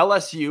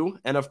 LSU,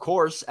 and of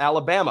course,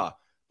 Alabama.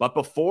 But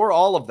before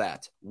all of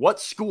that, what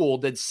school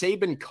did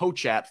Saban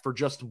coach at for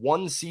just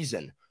 1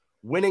 season,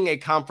 winning a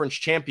conference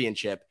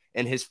championship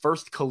in his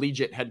first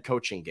collegiate head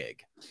coaching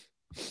gig?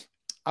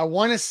 I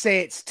want to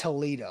say it's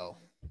Toledo.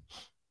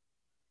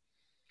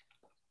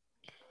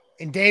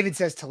 And David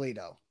says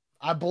Toledo.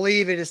 I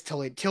believe it is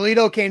Toledo.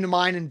 Toledo came to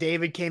mind, and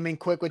David came in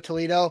quick with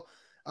Toledo.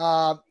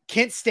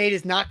 Kent State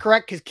is not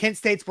correct because Kent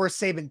State's where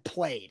Saban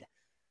played.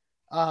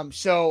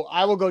 So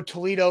I will go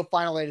Toledo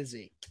final A to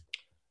Z.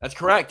 That's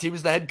correct. He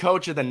was the head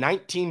coach of the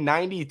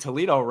 1990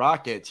 Toledo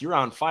Rockets. You're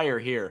on fire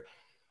here.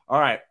 All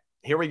right,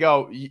 here we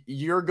go.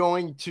 You're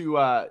going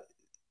to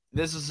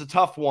this is a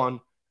tough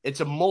one. It's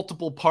a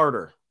multiple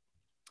parter.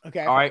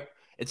 Okay. All right.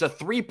 It's a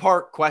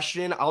 3-part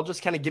question. I'll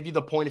just kind of give you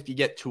the point if you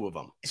get 2 of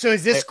them. So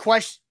is this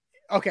question?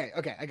 Okay,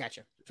 I got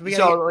you.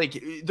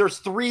 There's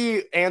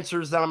 3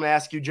 answers that I'm going to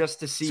ask you just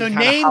to see. So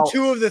name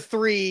 2 of the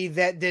 3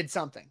 that did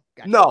something.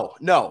 Gotcha.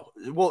 No.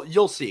 Well,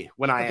 you'll see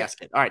when I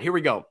ask it. All right, here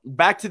we go.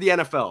 Back to the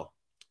NFL.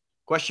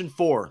 Question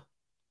 4.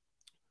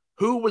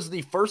 Who was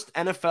the first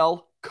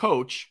NFL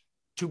coach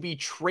to be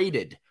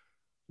traded?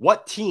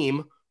 What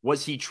team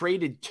was he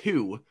traded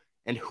to,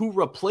 and who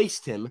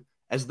replaced him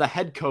as the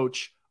head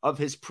coach of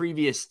his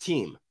previous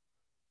team?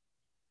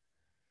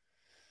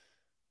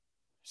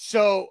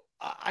 So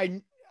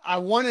I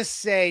want to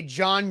say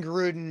John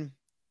Gruden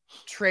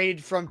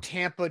traded from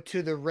Tampa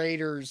to the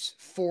Raiders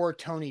for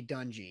Tony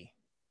Dungy.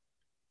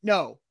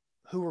 No,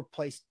 that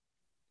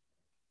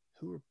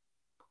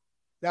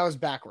was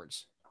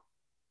backwards.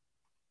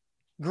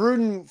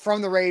 Gruden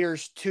from the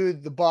Raiders to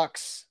the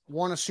Bucks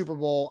won a Super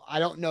Bowl. I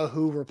don't know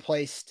who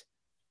replaced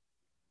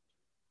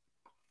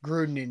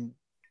Gruden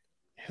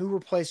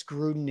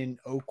in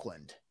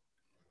Oakland.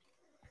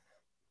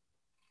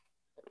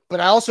 But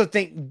I also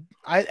think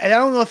I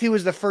don't know if he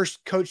was the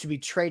first coach to be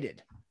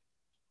traded.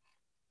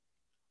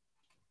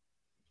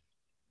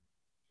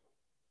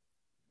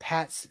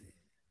 Pats.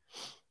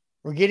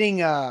 We're getting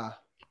Bill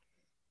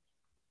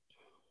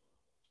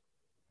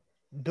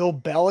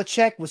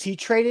Belichick. Was he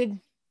traded?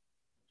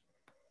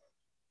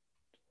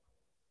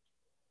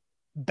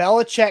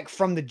 Belichick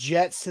from the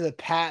Jets to the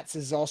Pats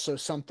is also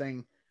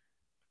something.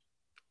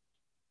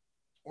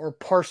 Or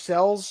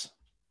Parcells.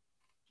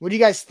 What do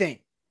you guys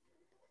think?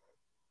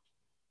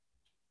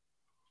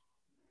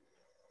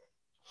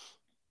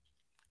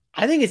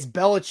 I think it's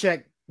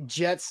Belichick,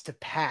 Jets to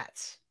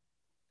Pats.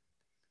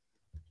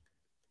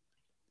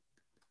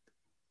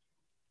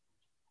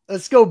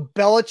 Let's go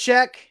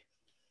Belichick.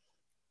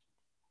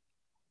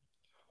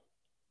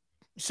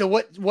 So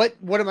what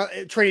am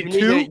I traded to?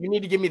 You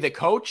need to give me the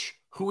coach,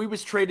 who he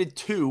was traded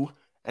to,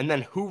 and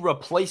then who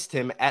replaced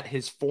him at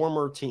his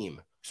former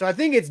team. So I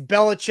think it's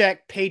Belichick,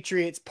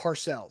 Patriots,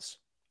 Parcells.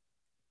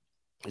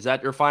 Is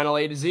that your final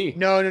A to Z?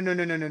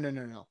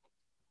 No.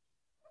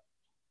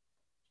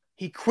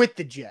 He quit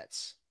the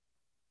Jets.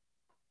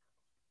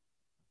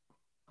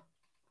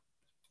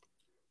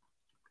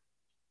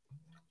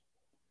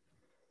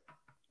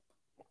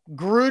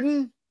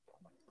 Gruden,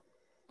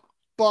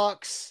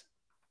 Bucks,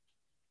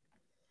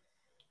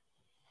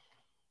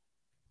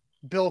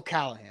 Bill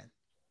Callahan.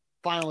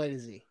 Final A to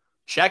Z.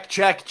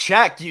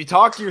 Check. You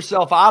talked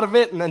yourself out of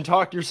it and then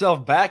talked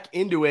yourself back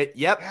into it.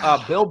 Yep.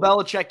 Bill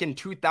Belichick in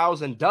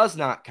 2000 does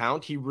not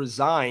count. He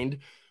resigned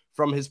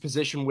from his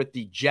position with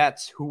the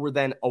Jets, who were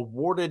then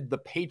awarded the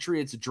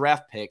Patriots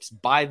draft picks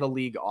by the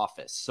league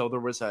office. So there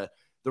was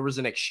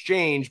an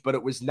exchange, but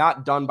it was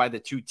not done by the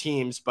two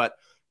teams. But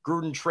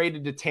Gruden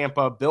traded to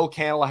Tampa. Bill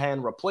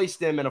Callahan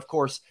replaced him. And of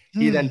course,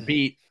 he then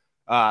beat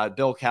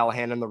Bill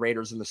Callahan and the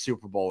Raiders in the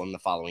Super Bowl in the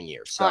following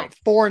year. So all right,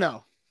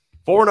 4-0.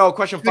 4-0,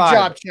 question 5. Good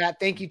job, chat.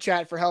 Thank you,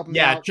 chat, for helping me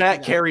out. Yeah,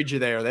 chat carried you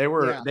there. They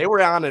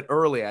were on it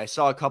early. I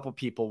saw a couple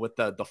people with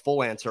the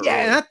full answer. Yeah,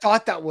 early. and I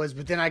thought that was,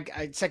 but then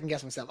I second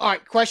guessed myself. All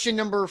right, question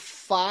number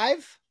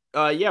 5.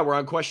 Yeah, we're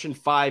on question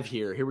 5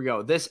 here. Here we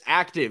go. This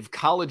active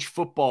college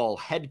football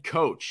head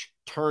coach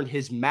turned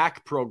his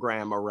MAC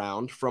program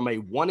around from a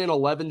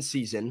 1-11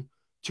 season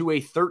to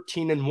a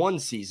 13-1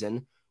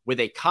 season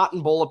with a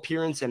Cotton Bowl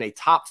appearance and a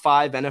top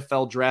 5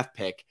 NFL draft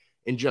pick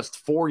in just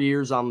 4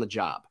 years on the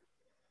job.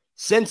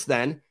 Since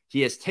then,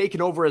 he has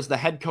taken over as the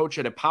head coach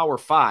at a Power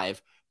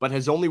 5, but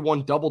has only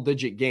won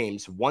double-digit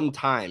games one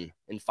time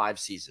in 5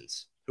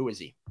 seasons. Who is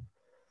he?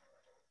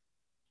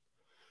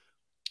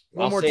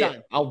 One more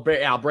time. I'll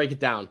break it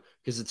down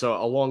because it's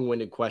a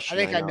long-winded question.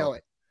 I think I know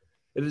it.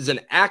 It is an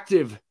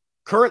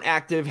current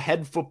active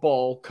head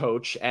football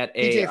coach at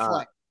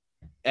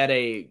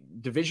a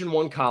Division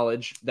I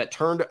college that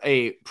turned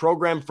a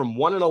program from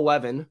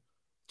 1-11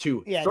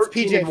 to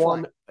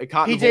 13-1.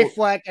 PJ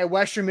Fleck at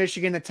Western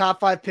Michigan. The top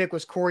 5 pick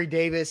was Corey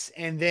Davis,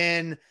 and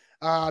then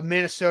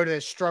Minnesota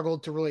has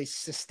struggled to really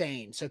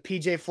sustain. So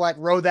PJ Fleck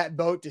rode that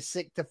boat to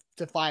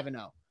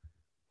 5-0.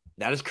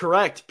 That is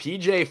correct.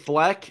 PJ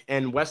Fleck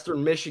and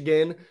Western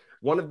Michigan.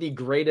 One of the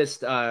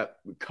greatest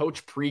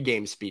coach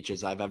pregame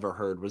speeches I've ever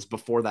heard was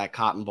before that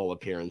Cotton Bowl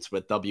appearance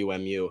with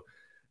WMU.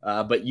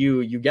 But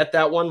you get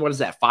that one. What is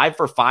that? 5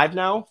 for 5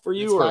 now for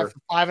you? It's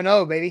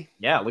 5-0, baby.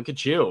 Yeah, look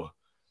at you.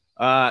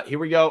 Here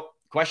we go.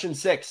 Question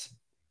 6.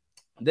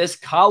 This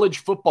college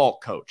football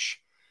coach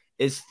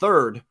is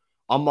third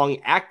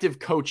among active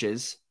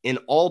coaches in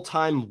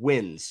all-time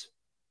wins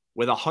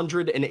with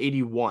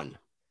 181.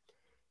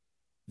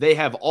 They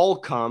have all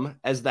come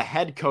as the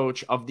head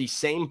coach of the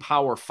same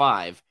Power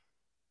 5,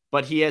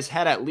 but he has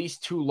had at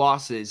least 2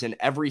 losses in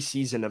every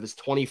season of his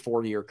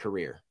 24-year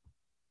career.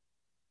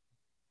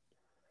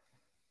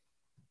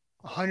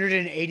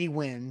 180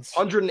 wins.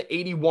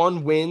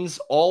 181 wins,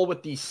 all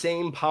with the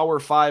same Power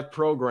 5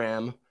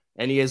 program,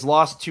 and he has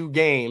lost 2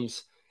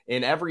 games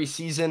in every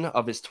season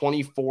of his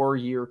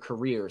 24-year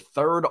career.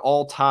 Third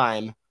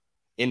all-time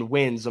in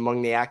wins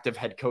among the active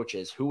head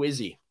coaches. Who is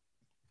he?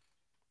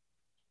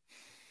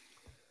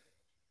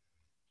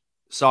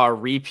 Saw a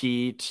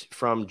repeat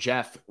from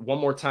Jeff. One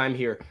more time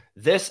here.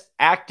 This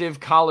active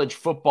college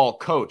football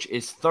coach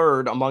is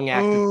third among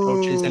active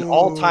coaches in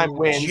all-time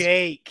wins.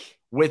 Jake.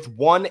 With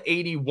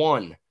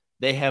 181.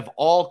 They have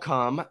all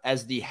come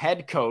as the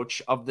head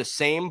coach of the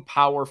same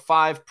Power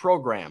 5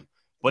 program,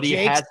 but he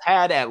has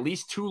had at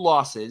least 2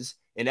 losses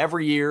in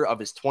every year of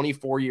his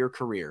 24-year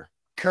career.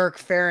 Kirk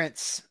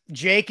Ferentz.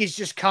 Jake is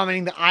just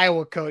commenting the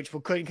Iowa coach,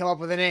 but couldn't come up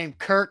with a name.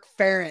 Kirk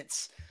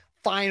Ferentz.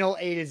 Final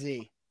A to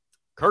Z.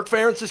 Kirk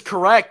Ferentz is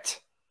correct.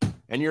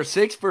 And you're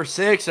 6 for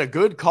 6. A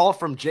good call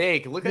from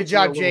Jake. Good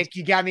job, Jake.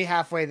 You got me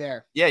halfway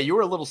there. Yeah, you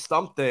were a little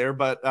stumped there,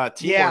 but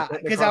yeah,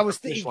 because I was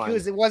thinking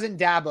because it wasn't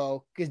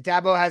Dabo, because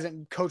Dabo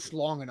hasn't coached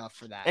long enough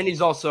for that. And he's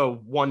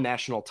also won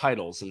national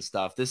titles and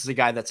stuff. This is a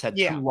guy that's had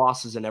 2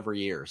 losses in every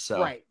year.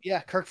 So right, yeah,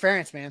 Kirk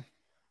Ferentz, man.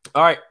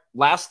 All right,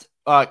 last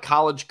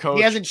college coach.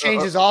 He hasn't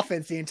changed his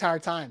offense the entire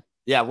time.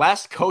 Yeah,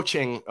 last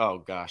coaching. Oh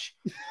gosh.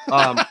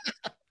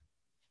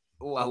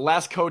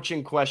 Last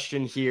coaching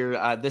question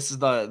here. This is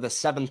the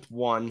 7th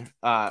one.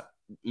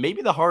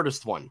 maybe the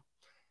hardest one.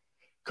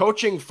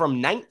 Coaching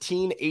from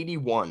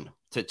 1981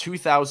 to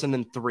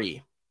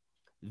 2003,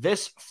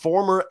 this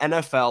former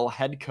NFL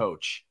head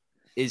coach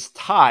is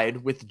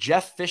tied with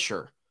Jeff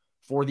Fisher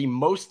for the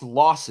most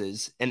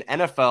losses in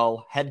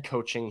NFL head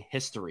coaching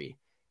history.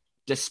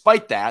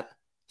 Despite that,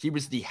 he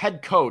was the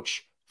head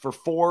coach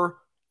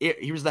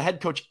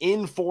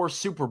in 4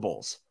 Super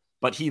Bowls,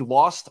 but he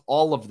lost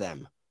all of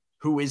them.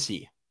 Who is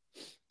he?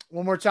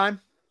 One more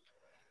time.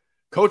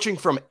 Coaching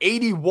from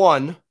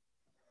 81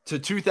 to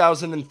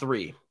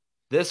 2003.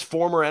 This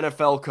former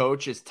NFL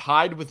coach is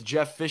tied with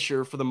Jeff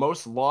Fisher for the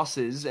most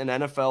losses in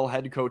NFL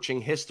head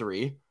coaching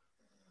history.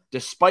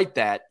 Despite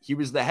that, he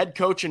was the head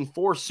coach in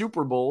 4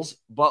 Super Bowls,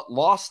 but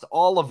lost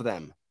all of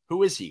them.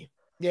 Who is he?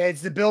 Yeah,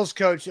 it's the Bills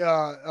coach,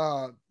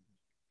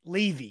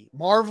 Levy.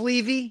 Marv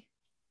Levy?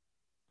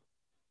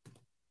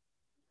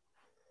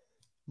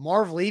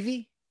 Marv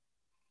Levy?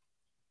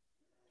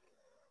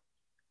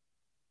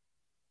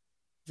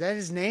 Is that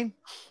his name?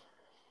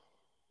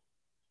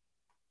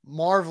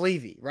 Marv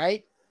Levy,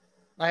 right?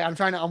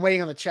 I'm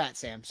waiting on the chat,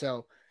 Sam.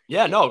 So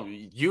yeah, no,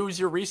 use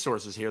your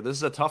resources here. This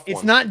is a tough one.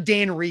 It's not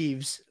Dan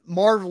Reeves.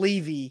 Marv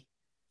Levy.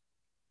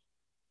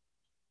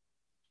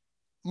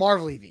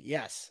 Marv Levy,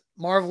 yes.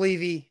 Marv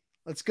Levy.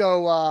 Let's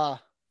go.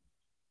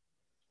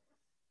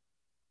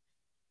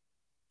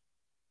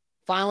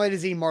 Final A to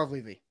Z, Marv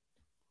Levy.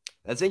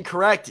 That's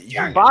incorrect.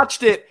 You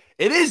botched it.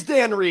 It is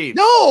Dan Reeves.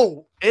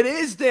 No! It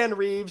is Dan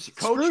Reeves.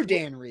 Screw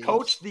Dan Reeves.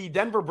 Coached the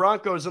Denver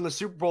Broncos in the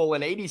Super Bowl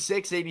in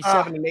 86,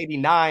 87, and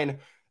 89.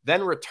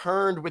 Then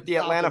returned with the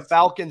Atlanta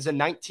Falcons in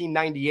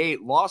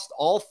 1998. Lost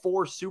all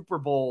 4 Super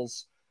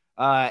Bowls.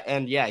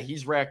 And yeah,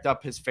 he's racked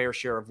up his fair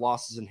share of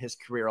losses in his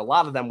career. A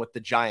lot of them with the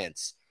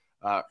Giants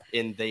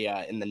in the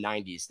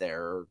 90s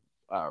there.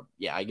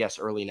 I guess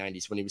early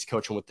 90s when he was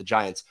coaching with the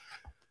Giants.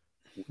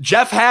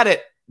 Jeff had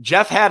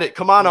it.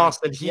 Come on,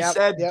 Austin. He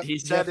said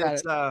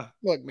it's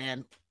look,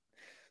 man.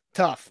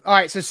 Tough. All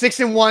right, so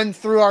 6-1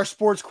 through our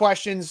sports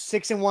questions.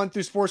 6-1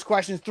 through sports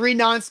questions. 3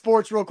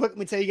 non-sports. Real quick, let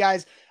me tell you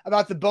guys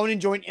about the Bone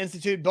and Joint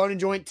Institute,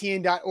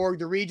 boneandjointtn.org,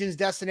 the region's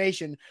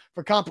destination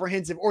for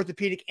comprehensive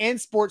orthopedic and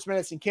sports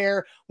medicine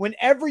care.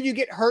 Whenever you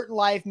get hurt in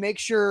life, make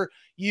sure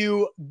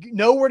you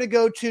know where to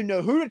go to,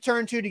 know who to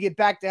turn to get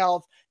back to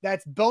health.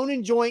 That's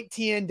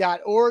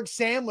boneandjointtn.org.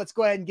 Sam, let's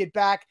go ahead and get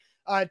back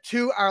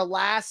to our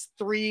last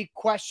 3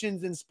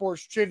 questions in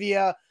sports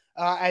trivia.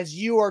 As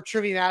you are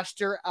trivia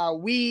master,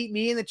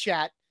 me in the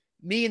chat,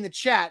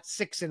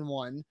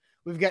 6-1.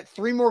 We've got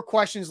 3 more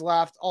questions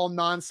left, all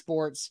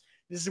non-sports.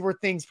 This is where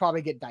things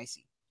probably get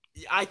dicey.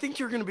 I think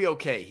you're going to be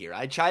okay here.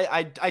 I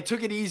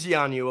took it easy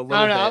on you a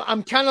little bit.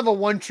 I'm kind of a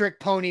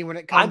one-trick pony when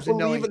it comes to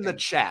knowing. I believe in the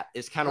chat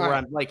is kind of where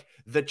I'm like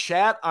the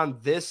chat on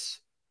this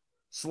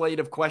slate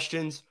of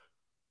questions.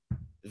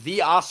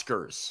 The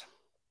Oscars.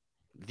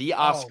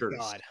 Oh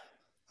God.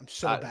 I'm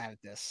so bad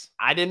at this.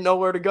 I didn't know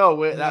where to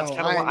go. That's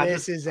kind of why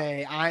this is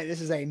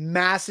a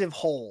massive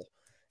hole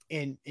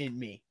in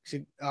me.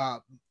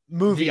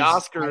 Movies. The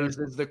Oscars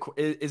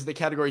is the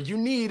category.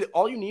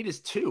 All you need is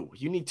 2.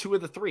 You need 2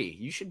 of the 3.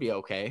 You should be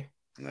okay.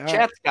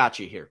 Chat's got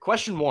you here.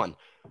 Question 1.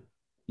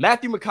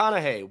 Matthew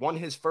McConaughey won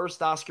his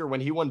first Oscar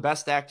when he won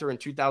Best Actor in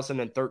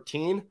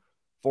 2013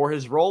 for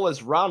his role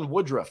as Ron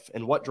Woodruff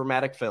in what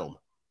dramatic film?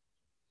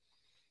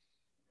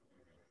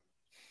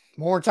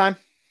 One more time.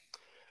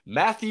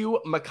 Matthew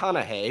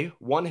McConaughey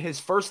won his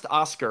first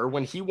Oscar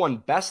when he won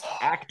Best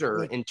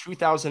Actor in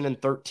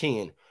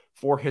 2013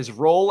 for his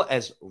role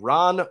as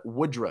Ron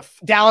Woodruff.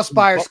 Dallas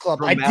Buyers Club.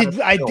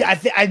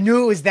 I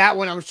knew it was that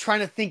one. I was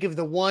trying to think of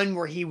the one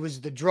where he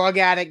was the drug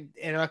addict,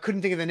 and I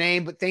couldn't think of the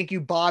name, but thank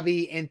you,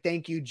 Bobby, and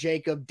thank you,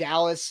 Jacob.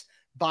 Dallas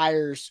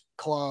Buyers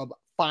Club,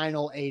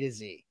 Final A to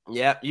Z.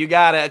 Yeah, you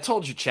got it. I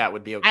told you chat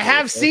would be okay. I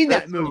have seen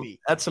that movie.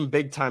 That's some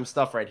big-time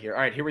stuff right here.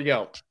 All right, here we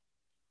go.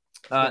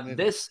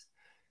 This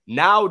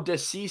now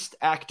deceased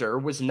actor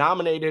was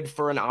nominated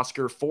for an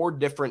Oscar 4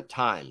 different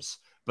times,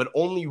 but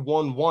only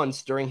won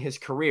once during his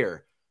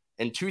career.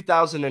 In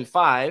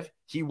 2005,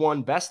 he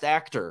won Best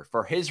Actor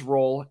for his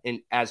role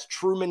as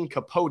Truman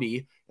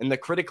Capote in the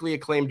critically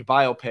acclaimed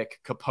biopic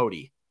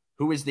Capote.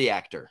 Who is the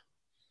actor?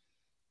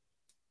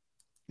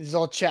 This is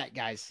all chat,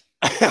 guys.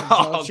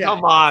 Oh, chat.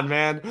 Come on,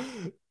 man.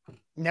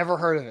 Never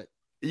heard of it.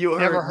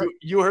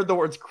 You heard the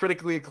words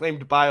critically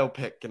acclaimed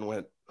biopic and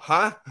went,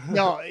 huh?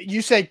 No,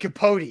 you said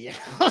Capote.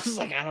 I was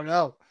like, I don't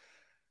know.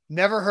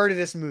 Never heard of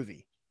this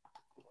movie.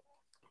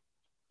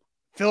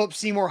 Philip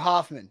Seymour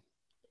Hoffman.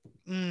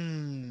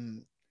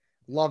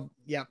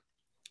 Yep.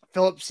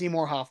 Philip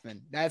Seymour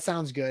Hoffman. That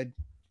sounds good.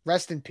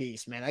 Rest in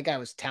peace, man. That guy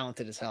was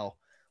talented as hell.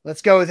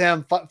 Let's go with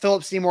him.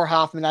 Philip Seymour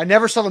Hoffman. I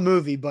never saw the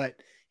movie, but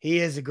he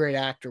is a great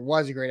actor.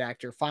 Was a great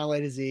actor. Final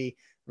A to Z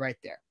right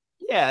there.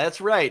 Yeah, that's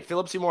right.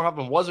 Philip Seymour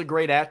Hoffman was a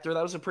great actor.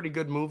 That was a pretty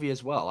good movie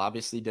as well.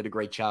 Obviously did a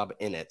great job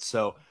in it.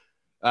 So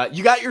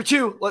you got your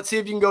 2. Let's see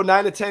if you can go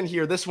 9 to 10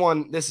 here. This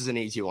is an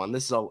easy one.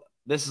 This is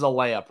a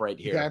layup right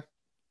here. Okay.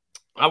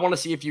 I want to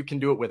see if you can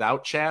do it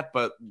without chat,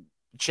 but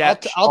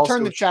chat. I'll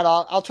turn the chat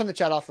off. I'll turn the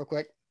chat off real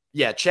quick.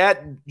 Yeah,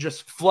 chat,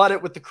 just flood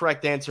it with the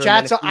correct answer.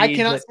 Chat, so I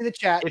cannot see the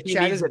chat. If he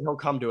chat needs it, he'll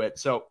come to it.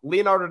 So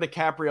Leonardo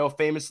DiCaprio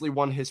famously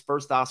won his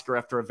first Oscar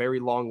after a very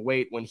long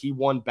wait when he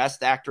won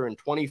Best Actor in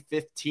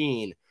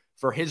 2015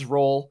 for his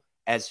role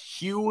as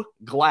Hugh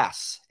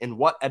Glass in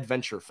what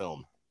adventure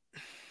film?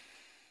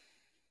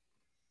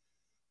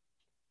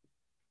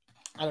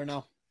 I don't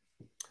know.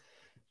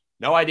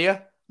 No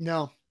idea?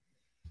 No.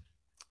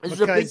 This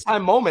is a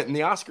big-time moment in the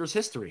Oscars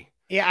history.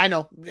 Yeah, I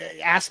know.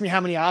 Ask me how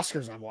many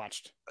Oscars I've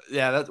watched.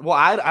 Yeah,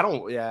 I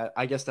don't. Yeah,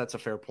 I guess that's a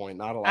fair point.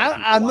 Not a lot.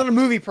 I'm not a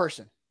movie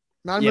person.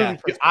 Not a movie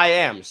person. I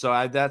am.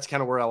 So that's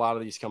kind of where a lot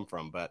of these come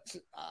from. But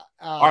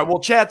all right,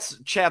 well,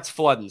 chat's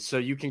flooding, so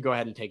you can go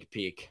ahead and take a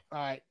peek. All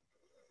right.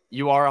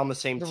 You are on the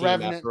same team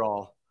Revenant. after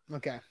all.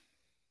 Okay.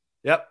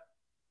 Yep.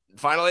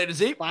 Final A to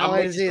Z. Final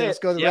A to Z. Let's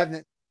go to the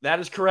Revenant. That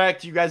is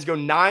correct. You guys go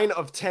 9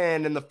 of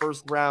 10 in the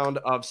first round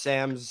of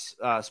Sam's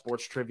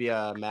sports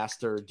trivia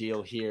master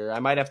deal here. I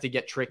might have to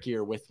get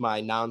trickier with my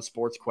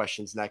non-sports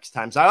questions next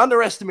time. So I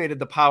underestimated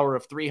the power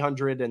of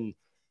 300 and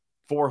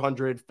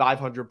 400,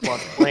 500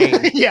 plus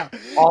brains. Yeah.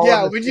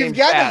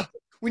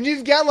 When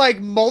you've got like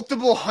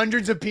multiple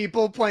hundreds of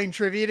people playing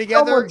trivia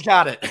together, someone's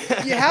got it.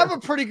 You have a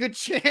pretty good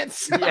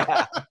chance.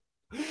 Yeah.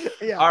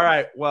 Yeah. All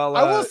right. Well,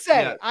 I will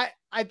say,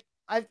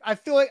 I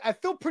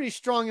feel pretty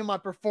strong in my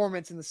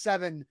performance in the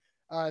 7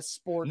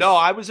 sports. No,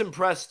 I was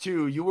impressed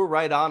too. You were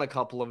right on a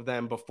couple of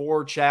them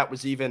before chat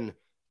was even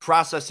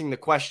processing the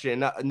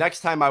question.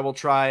 Next time I will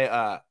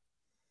try.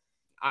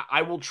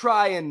 I will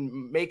try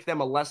and make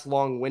them a less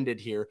long-winded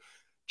here.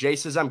 Jay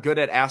says I'm good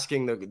at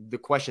asking the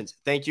questions.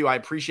 Thank you. I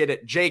appreciate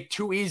it. Jake,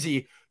 too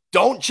easy.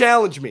 Don't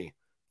challenge me.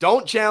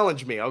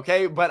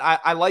 Okay. But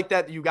I like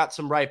that you got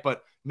some right,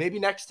 but maybe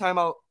next time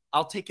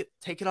I'll take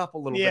it up a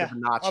little bit of a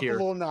notch here. A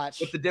little notch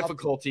with the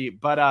difficulty.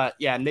 But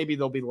maybe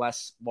they'll be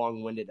less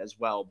long-winded as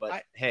well.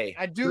 But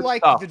I do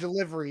like the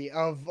delivery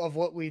of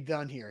what we've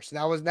done here. So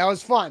that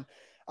was fun.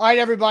 All right,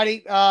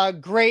 everybody.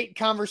 Great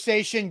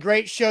conversation,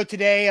 great show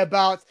today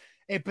about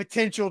a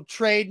potential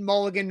trade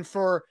mulligan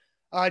for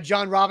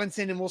Jon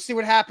Robinson. And we'll see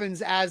what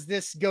happens as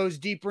this goes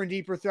deeper and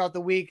deeper throughout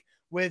the week,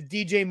 with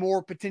DJ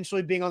Moore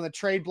potentially being on the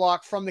trade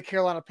block from the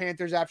Carolina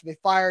Panthers after they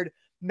fired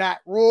Matt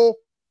Rule.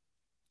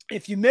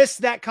 If you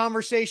missed that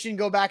conversation,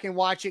 go back and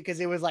watch it, because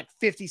it was like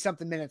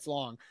 50-something minutes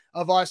long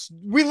of us.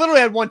 We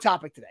literally had one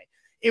topic today.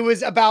 It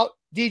was about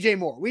DJ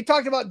Moore. We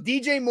talked about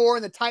DJ Moore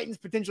and the Titans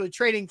potentially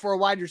trading for a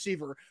wide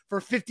receiver for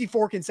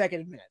 54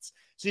 consecutive minutes.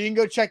 So you can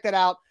go check that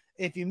out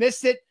if you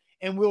missed it.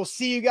 And we'll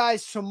see you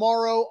guys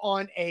tomorrow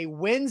on a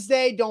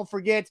Wednesday. Don't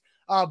forget,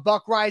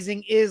 Buck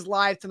Rising is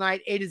live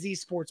tonight, A to Z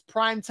Sports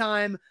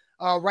Primetime.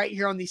 Right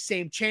here on these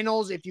same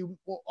channels. If you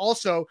will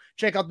also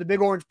check out the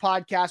Big Orange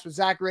podcast with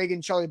Zach Reagan,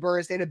 Charlie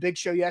Burris. They had a big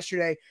show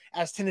yesterday,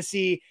 as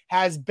Tennessee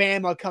has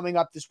Bama coming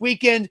up this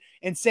weekend.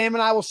 And Sam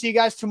and I will see you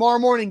guys tomorrow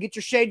morning. Get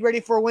your shade ready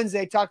for a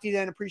Wednesday. Talk to you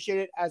then. Appreciate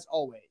it as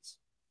always.